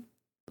bum,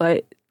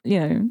 like,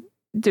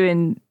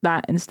 doing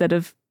that instead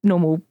of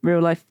normal real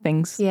life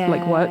things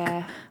like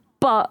work.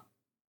 But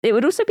it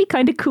would also be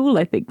kind of cool,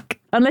 I think.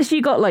 Unless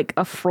you got like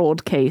a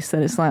fraud case,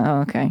 then it's like,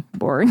 oh, okay,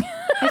 boring.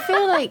 I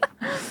feel like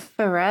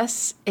for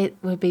us, it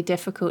would be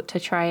difficult to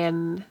try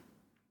and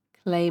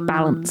claim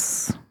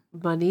balance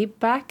money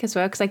back as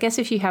well. Because I guess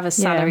if you have a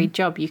salaried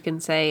job, you can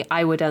say,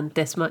 I would earn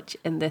this much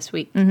in this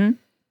week. Mm-hmm.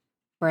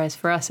 Whereas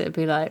for us, it'd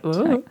be like,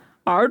 oh,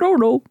 I don't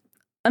know.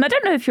 And I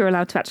don't know if you're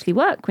allowed to actually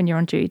work when you're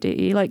on jury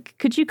duty. Like,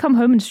 could you come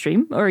home and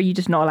stream, or are you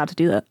just not allowed to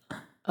do that?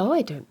 Oh,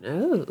 I don't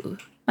know.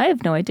 I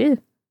have no idea.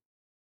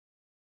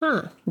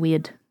 Huh.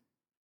 Weird.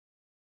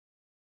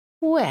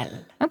 Well,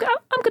 I'm going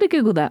to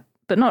Google that,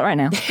 but not right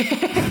now.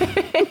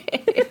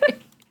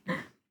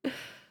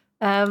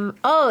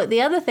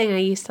 The other thing I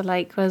used to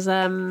like was,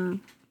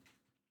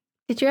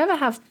 did you ever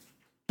have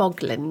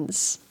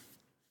boglins?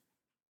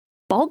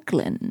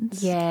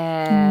 Boglins?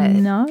 Yeah.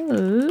 No.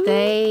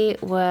 They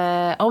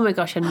were, oh my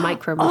gosh, and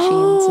micro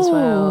machines as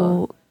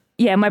well.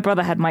 Yeah, my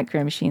brother had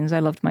micro machines. I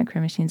loved micro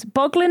machines.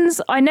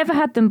 Boglins, I never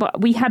had them,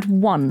 but we had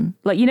one.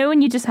 Like, you know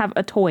when you just have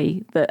a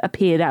toy that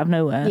appeared out of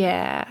nowhere?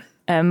 Yeah.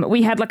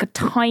 We had like a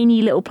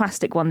tiny little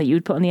plastic one that you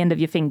would put on the end of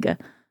your finger,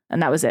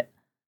 and that was it.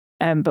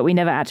 But we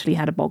never actually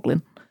had a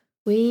boglin.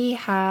 We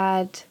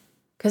had,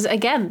 because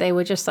again, they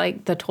were just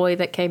like the toy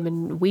that came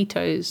in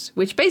Weetos,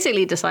 which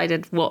basically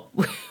decided what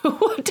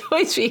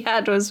toys we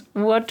had was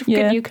what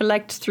could you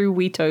collect through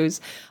Weetos.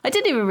 I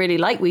didn't even really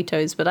like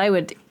Weetos, but I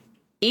would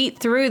eat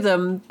through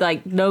them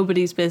like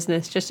nobody's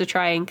business just to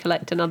try and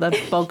collect another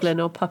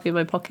boglin or puppy in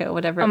my pocket or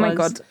whatever it was. Oh my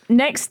God.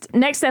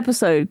 Next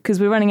episode, because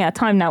we're running out of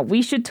time now,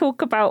 we should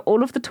talk about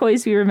all of the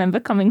toys we remember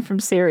coming from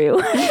cereal.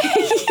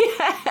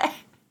 Yeah.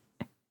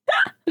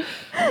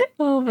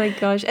 Oh my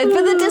gosh. And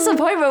for the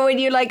disappointment when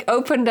you like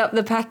opened up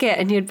the packet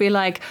and you'd be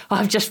like, oh,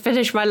 I've just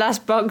finished my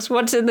last box.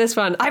 What's in this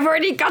one? I've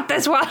already got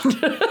this one.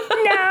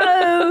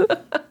 No.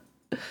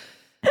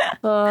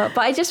 But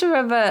I just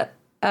remember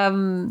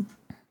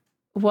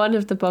one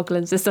of the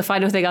boglins, this is the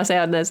final thing I'll say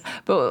on this,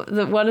 but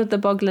one of the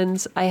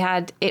boglins I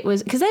had, it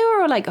was, because they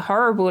were all like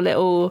horrible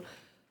little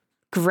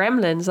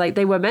gremlins, like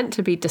they were meant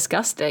to be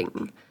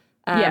disgusting.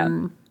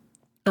 And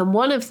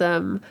one of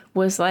them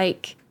was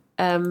like,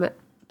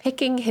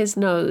 picking his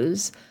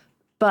nose,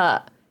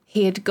 but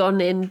he had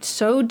gone in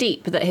so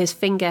deep that his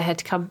finger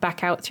had come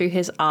back out through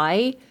his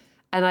eye.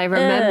 And I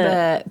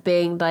remember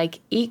being like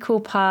equal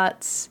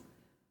parts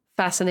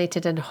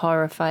fascinated and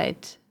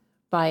horrified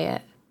by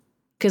it.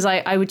 Because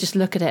I would just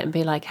look at it and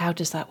be like, how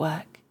does that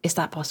work? Is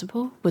that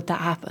possible? Would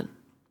that happen?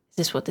 Is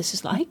this what this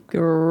is like?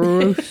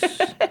 Gross.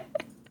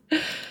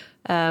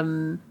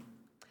 But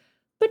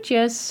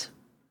yes.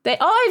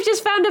 I've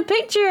just found a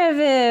picture of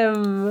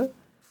him.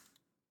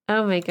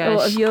 Oh my gosh.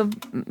 What, of your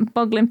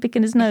boglin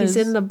picking his nose?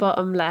 He's in the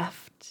bottom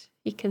left.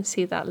 You can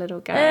see that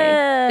little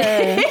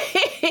guy.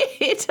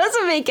 It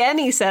doesn't make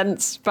any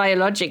sense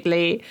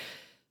biologically.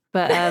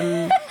 But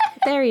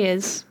there he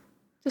is.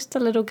 Just a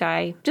little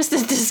guy. Just a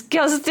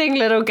disgusting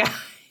little guy.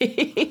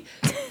 He's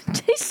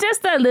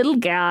just a little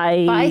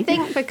guy. But I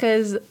think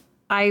because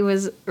I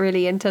was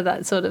really into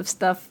that sort of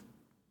stuff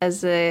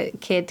as a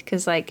kid,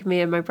 because like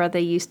me and my brother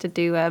used to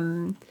do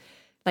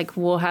like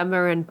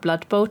Warhammer and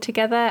Blood Bowl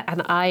together,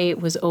 and I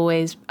would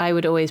always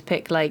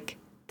pick like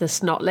the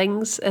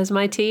Snotlings as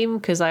my team,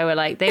 because they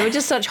were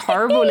just such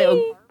horrible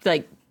little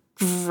like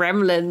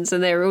gremlins,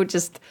 and they were all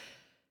just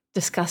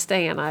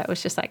disgusting, and I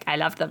was just like, I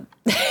love them.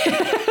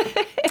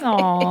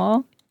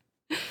 Aww.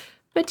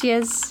 But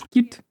yes.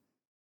 Cute.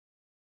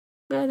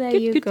 Well, there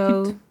Cute, you cute,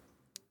 go. cute.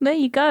 There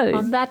you go.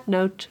 On that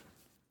note,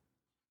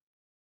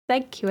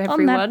 thank you,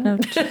 everyone. On that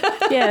note.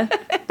 Yeah.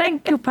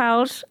 Thank you,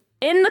 pals.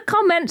 In the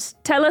comments,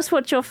 tell us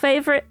what your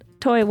favourite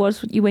toy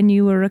was when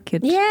you were a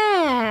kid.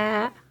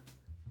 Yeah.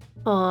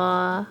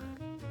 Aw.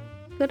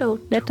 Good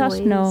old Let toys. us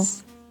know.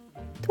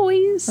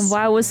 Toys. And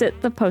why was it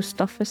the post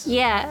office?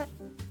 Yeah.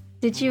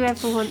 Did you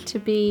ever want to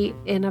be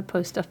in a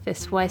post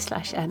office?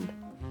 Y/N?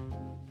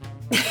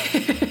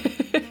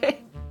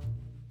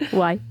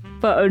 Why?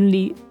 But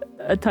only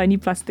a tiny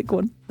plastic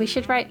one. We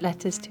should write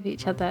letters to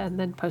each other and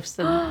then post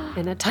them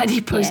in a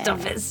tiny post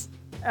office.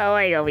 Oh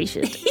my God, we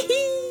should.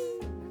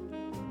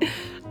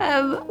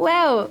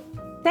 Well,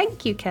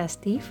 thank you,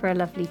 Kirsty, for a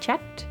lovely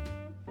chat.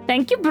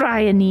 Thank you,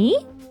 Bryony.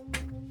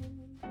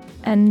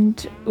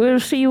 And we'll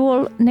see you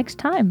all next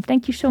time.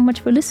 Thank you so much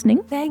for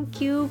listening.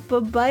 Thank you.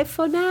 Bye-bye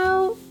for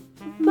now.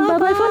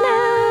 Bye-bye for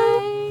now.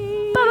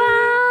 Bye-bye.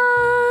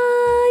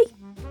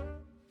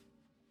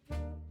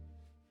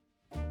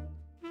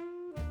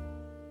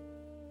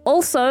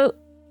 Also,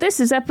 this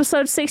is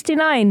episode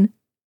 69.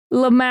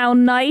 Lamau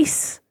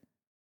nice.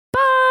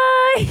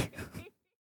 Bye.